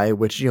to die,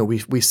 which,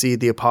 we see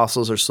the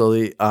apostles are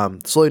slowly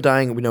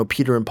dying. We know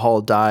Peter and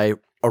Paul die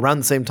around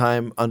the same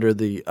time under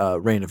the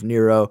reign of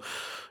Nero.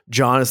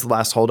 John is the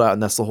last holdout,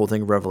 and that's the whole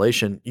thing of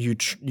Revelation.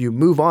 You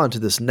move on to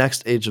this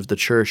next age of the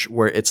church,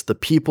 where it's the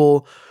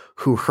people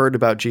who heard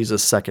about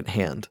Jesus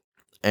secondhand.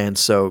 And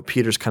so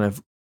Peter's kind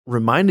of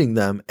reminding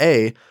them,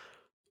 A,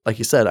 like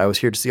you said, I was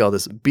here to see all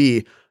this.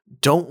 B,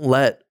 don't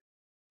let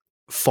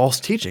false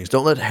teachings,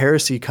 don't let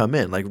heresy come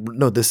in. Like,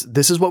 no,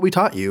 this is what we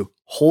taught you.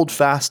 Hold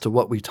fast to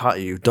what we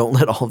taught you. Don't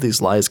let all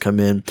these lies come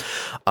in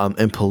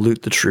and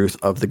pollute the truth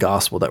of the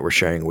gospel that we're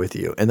sharing with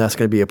you. And that's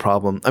going to be a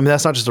problem. I mean,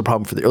 that's not just a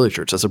problem for the early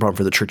church. That's a problem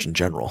for the church in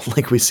general.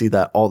 Like we see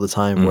that all the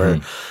time,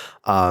 where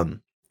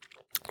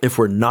if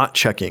we're not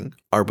checking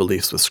our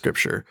beliefs with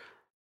Scripture,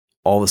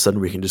 all of a sudden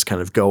we can just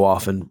kind of go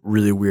off in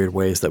really weird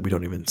ways that we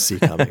don't even see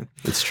coming.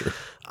 It's true.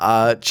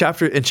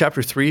 In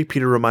chapter 3,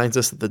 Peter reminds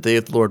us that the day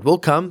of the Lord will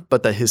come,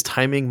 but that his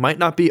timing might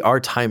not be our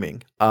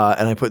timing.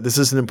 And I put this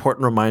is an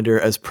important reminder,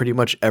 as pretty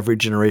much every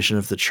generation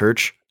of the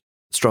church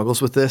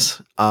struggles with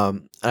this.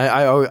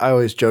 I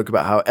always joke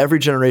about how every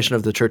generation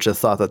of the church has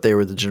thought that they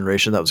were the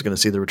generation that was going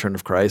to see the return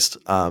of Christ.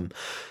 And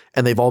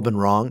they've all been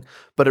wrong.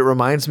 But it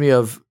reminds me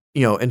of,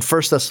 in 1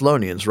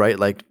 Thessalonians, right?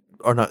 Like,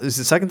 or not, is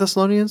it 2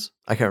 Thessalonians?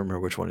 I can't remember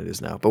which one it is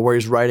now, but where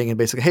he's writing and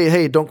basically,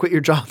 hey, don't quit your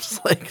jobs.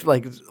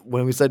 like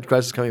when we said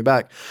Christ is coming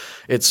back,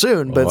 it's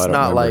soon, but it's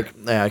not remember.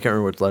 I can't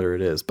remember which letter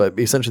it is, but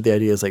essentially the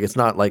idea is like, it's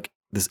not like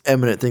this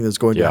imminent thing that's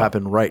going to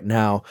happen right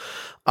now.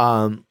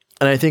 And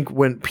I think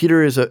when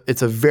Peter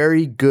it's a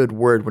very good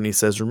word when he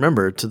says,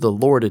 remember, to the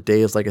Lord, a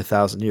day is like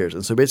 1,000 years.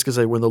 And so basically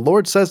say, when the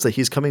Lord says that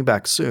he's coming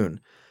back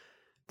soon,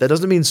 that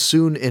doesn't mean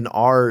soon in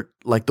our,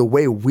 like the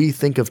way we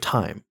think of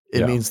time.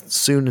 It means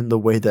soon in the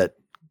way that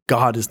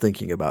God is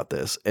thinking about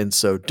this. And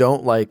so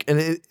don't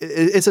and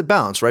it's a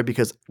balance, right?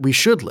 Because we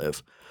should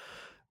live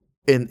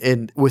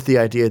in with the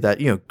idea that,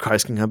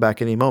 Christ can come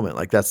back any moment.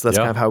 Like that's kind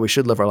of how we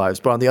should live our lives.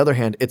 But on the other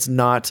hand, it's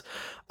not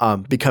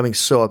becoming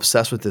so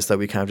obsessed with this that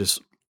we kind of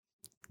just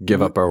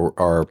give up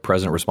our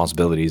present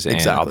responsibilities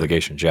and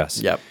obligations.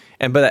 Yes. Yep.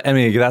 But I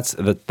mean,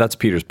 that's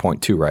Peter's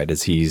point too, right?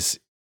 Is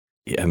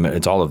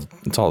it's all of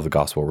the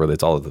gospel, really.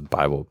 It's all of the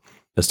Bible.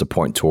 Is to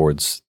point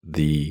towards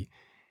the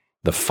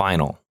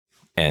final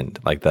end,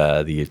 like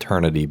the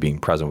eternity being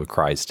present with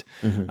Christ.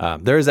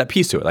 There is that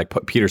piece to it. Like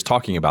Peter's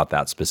talking about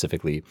that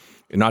specifically,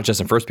 not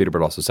just in 1 Peter,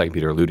 but also 2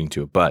 Peter alluding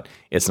to it. But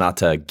it's not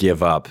to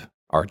give up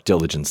our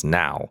diligence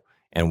now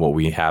and what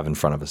we have in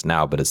front of us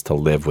now, but it's to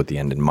live with the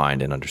end in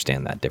mind and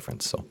understand that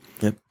difference. So,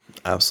 yep,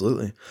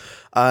 absolutely.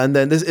 And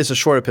then this is a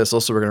short epistle,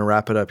 so we're going to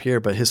wrap it up here.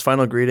 But his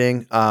final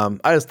greeting, I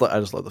just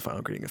love the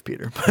final greeting of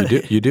Peter.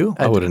 You do?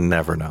 I would have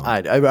never known.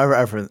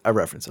 I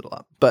reference it a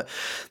lot. But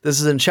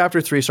this is in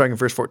chapter 3, starting in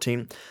verse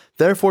 14.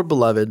 Therefore,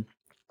 beloved,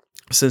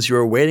 since you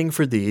are waiting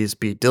for these,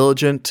 be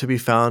diligent to be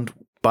found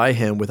by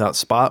him without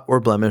spot or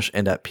blemish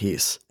and at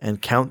peace,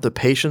 and count the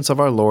patience of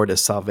our Lord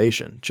as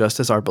salvation, just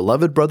as our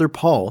beloved brother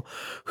Paul,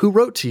 who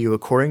wrote to you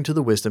according to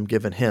the wisdom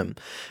given him,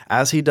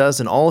 as he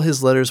does in all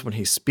his letters when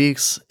he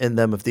speaks in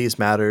them of these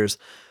matters.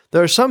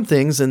 There are some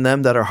things in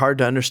them that are hard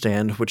to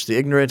understand, which the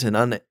ignorant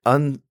and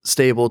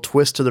unstable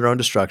twist to their own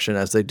destruction,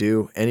 as they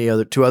do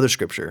to other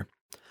scripture.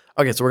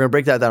 Okay, so we're going to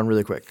break that down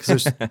really quick,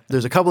 because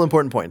there's a couple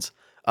important points.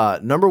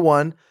 Number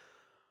one,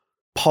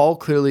 Peter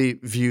clearly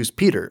views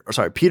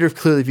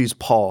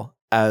Paul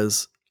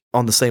as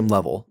on the same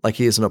level, like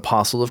he is an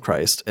apostle of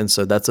Christ, and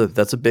so that's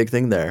a big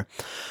thing there.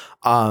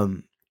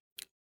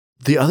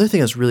 The other thing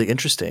that's really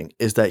interesting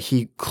is that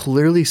he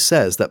clearly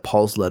says that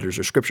Paul's letters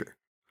are scripture,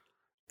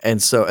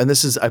 and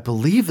I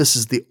believe this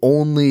is the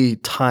only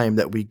time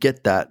that we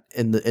get that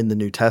in the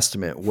New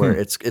Testament, where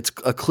it's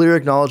a clear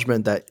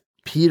acknowledgement that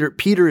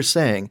Peter is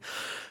saying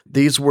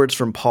these words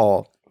from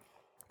Paul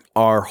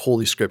are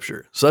holy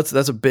scripture. So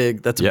that's a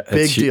big deal.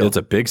 It's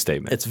a big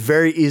statement. It's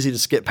very easy to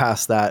skip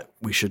past that.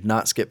 We should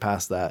not skip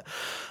past that.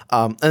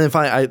 And then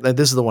finally,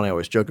 this is the one I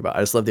always joke about. I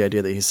just love the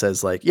idea that he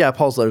says, like, yeah,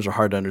 Paul's letters are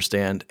hard to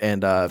understand,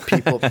 and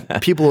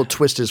people will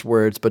twist his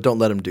words, but don't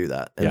let him do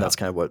that. And that's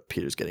kind of what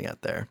Peter's getting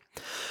at there.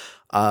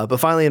 But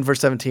finally, in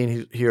verse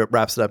 17, he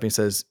wraps it up and he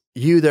says,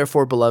 "You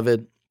therefore,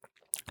 beloved,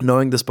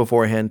 knowing this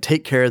beforehand,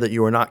 take care that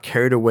you are not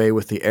carried away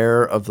with the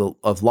error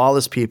of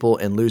lawless people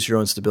and lose your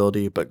own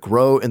stability, but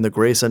grow in the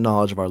grace and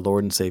knowledge of our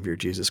Lord and Savior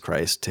Jesus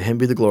Christ. To him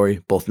be the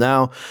glory, both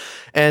now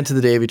and to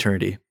the day of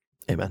eternity.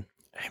 Amen."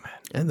 Amen.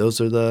 And those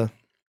are the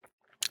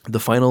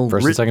final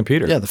First and Second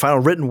Peter. Yeah, the final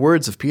written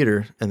words of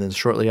Peter. And then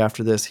shortly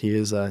after this, he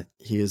is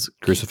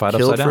crucified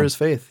killed upside down for his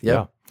faith.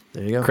 Yeah.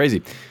 There you go.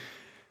 Crazy.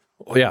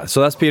 Well, yeah, so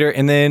that's Peter.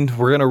 And then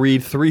we're going to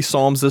read 3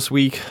 Psalms this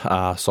week,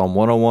 Psalm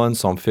 101,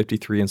 Psalm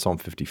 53, and Psalm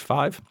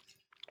 55.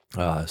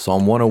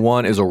 Psalm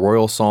 101 is a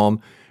royal psalm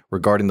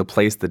regarding the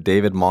place that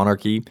David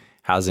monarchy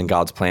has in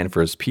God's plan for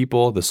his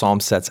people. The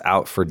psalm sets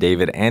out for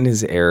David and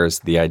his heirs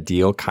the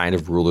ideal kind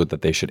of ruler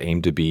that they should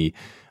aim to be.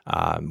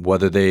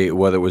 Whether it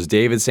was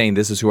David saying,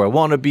 "This is who I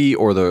want to be,"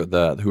 or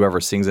the whoever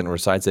sings it and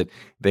recites it,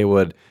 they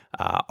would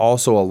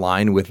also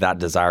align with that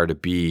desire to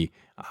be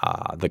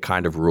the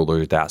kind of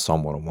ruler that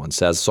Psalm 101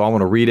 says. So I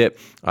want to read it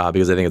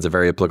because I think it's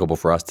very applicable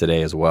for us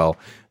today as well,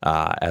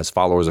 as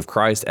followers of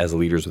Christ, as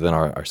leaders within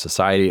our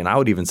society. And I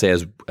would even say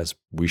as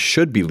we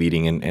should be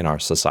leading in our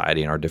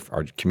society, in our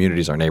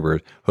communities, our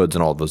neighborhoods,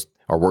 and all those,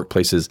 our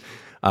workplaces.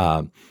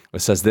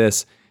 It says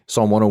this,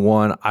 Psalm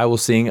 101, "I will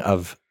sing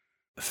of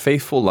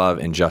faithful love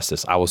and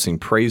justice. I will sing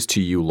praise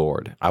to you,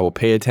 Lord. I will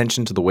pay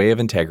attention to the way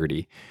of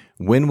integrity.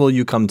 When will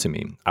you come to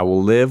me? I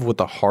will live with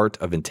the heart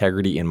of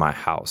integrity in my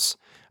house.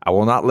 I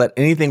will not let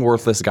anything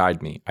worthless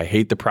guide me. I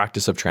hate the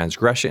practice of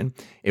transgression.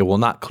 It will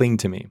not cling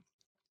to me.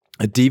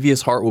 A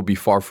devious heart will be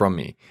far from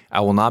me. I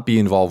will not be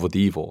involved with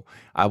evil.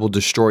 I will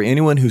destroy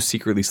anyone who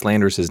secretly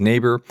slanders his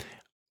neighbor."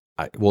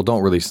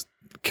 Don't really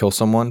kill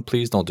someone.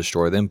 Please don't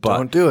destroy them. But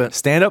don't do it.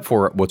 Stand up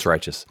for what's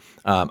righteous.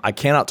 "I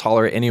cannot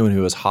tolerate anyone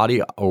who is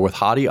haughty or with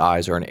haughty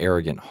eyes or an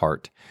arrogant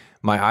heart.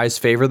 My eyes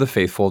favor the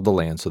faithful of the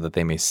land so that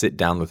they may sit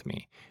down with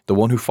me. The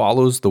one who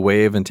follows the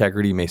way of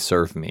integrity may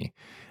serve me.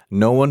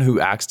 No one who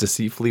acts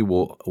deceitfully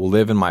will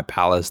live in my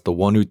palace. The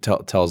one who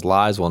tells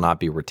lies will not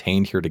be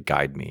retained here to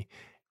guide me.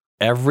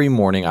 Every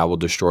morning I will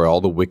destroy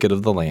all the wicked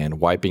of the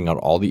land, wiping out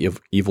all the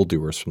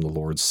evildoers from the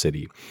Lord's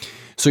city."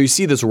 So you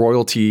see this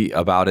royalty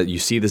about it. You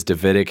see this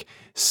Davidic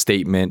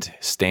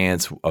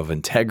stance of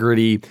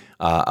integrity,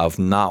 of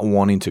not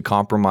wanting to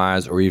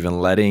compromise or even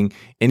letting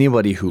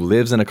anybody who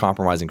lives in a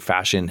compromising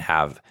fashion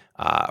have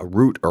a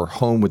root or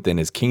home within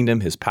his kingdom,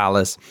 his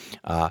palace.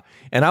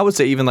 And I would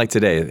say even like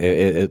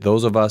today,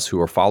 those of us who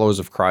are followers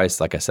of Christ,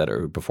 like I said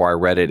before I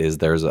read it, is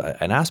there's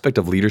an aspect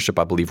of leadership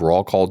I believe we're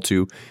all called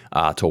to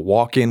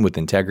walk in with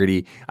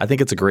integrity. I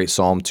think it's a great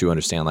psalm to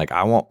understand, like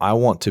I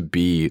want to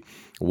be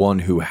one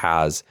who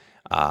has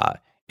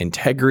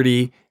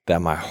integrity,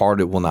 that my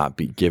heart will not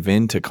be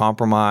given to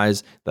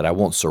compromise, that I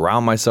won't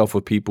surround myself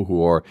with people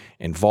who are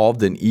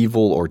involved in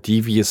evil or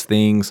devious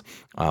things,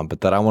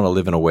 but that I want to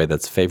live in a way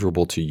that's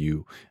favorable to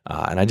you.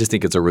 And I just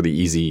think it's a really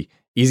easy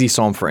easy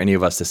psalm for any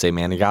of us to say,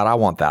 man, God, I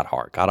want that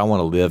heart. God, I want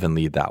to live and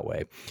lead that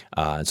way.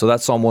 And so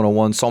that's Psalm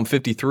 101. Psalm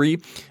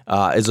 53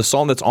 is a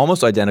psalm that's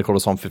almost identical to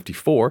Psalm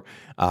 54.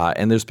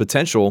 And there's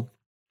potential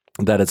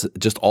that it's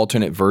just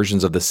alternate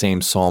versions of the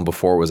same psalm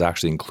before it was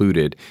actually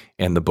included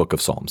in the book of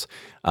Psalms.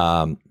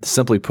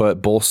 Simply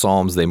put, both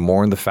psalms, they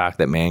mourn the fact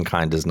that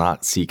mankind does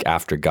not seek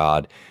after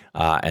God,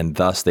 and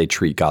thus they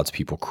treat God's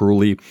people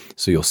cruelly.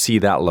 So you'll see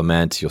that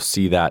lament, you'll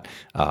see that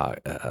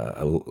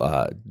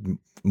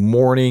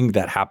mourning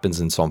that happens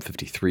in Psalm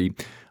 53.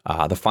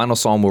 The final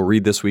psalm we'll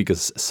read this week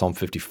is Psalm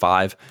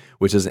 55,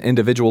 which is an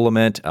individual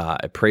lament.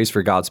 It prays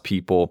for God's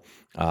people,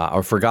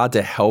 or for God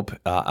to help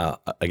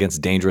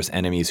against dangerous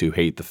enemies who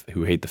hate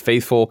the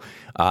faithful.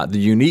 The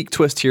unique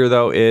twist here,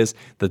 though, is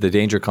that the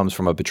danger comes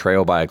from a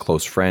betrayal by a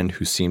close friend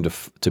who seemed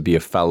to be a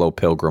fellow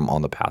pilgrim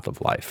on the path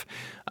of life.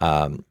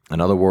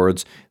 In other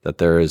words, that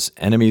there's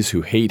enemies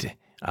who hate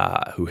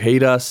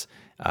us.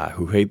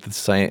 Who hate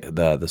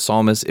the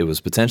psalmist. It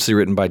was potentially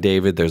written by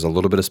David. There's a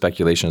little bit of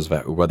speculation as to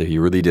whether he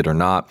really did or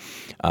not,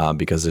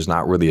 because there's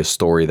not really a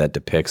story that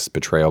depicts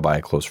betrayal by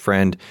a close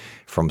friend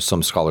from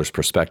some scholars'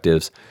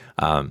 perspectives.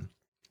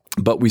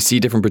 But we see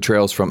different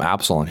betrayals from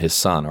Absalom, his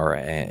son, or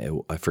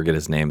I forget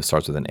his name. It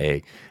starts with an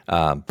A.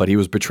 But he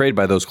was betrayed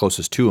by those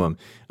closest to him.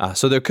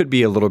 So there could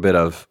be a little bit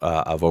of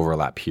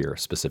overlap here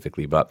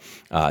specifically. But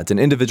it's an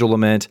individual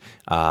lament,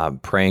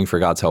 praying for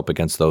God's help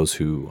against those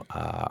who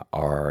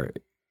are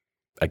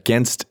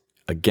against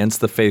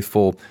the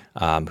faithful,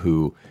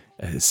 who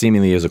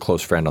seemingly is a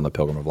close friend on the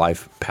pilgrim of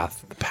life,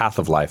 path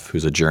of life,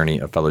 who's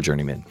a fellow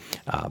journeyman.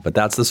 But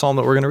that's the psalm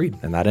that we're going to read,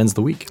 and that ends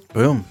the week.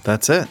 Boom.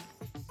 That's it.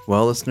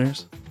 Well,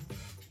 listeners,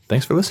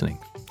 thanks for listening.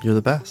 You're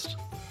the best.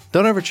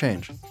 Don't ever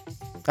change.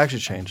 Actually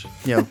change.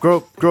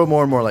 Grow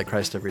more and more like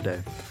Christ every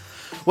day.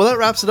 Well, that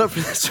wraps it up for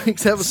this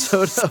week's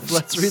episode of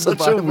Let's Read the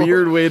Bible. Such a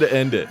weird way to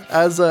end it.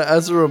 As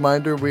a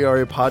reminder, we are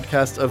a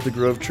podcast of the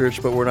Grove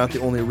Church, but we're not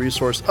the only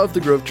resource of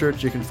the Grove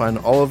Church. You can find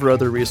all of our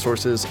other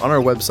resources on our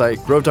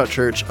website,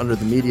 grove.church, under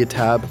the Media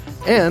tab.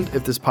 And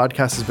if this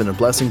podcast has been a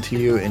blessing to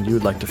you and you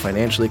would like to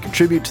financially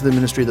contribute to the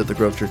ministry that the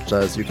Grove Church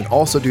does, you can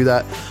also do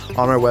that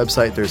on our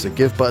website. There's a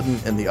give button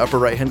in the upper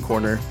right-hand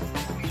corner.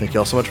 Thank you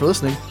all so much for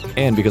listening.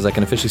 And because I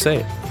can officially say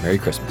it, Merry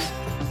Christmas.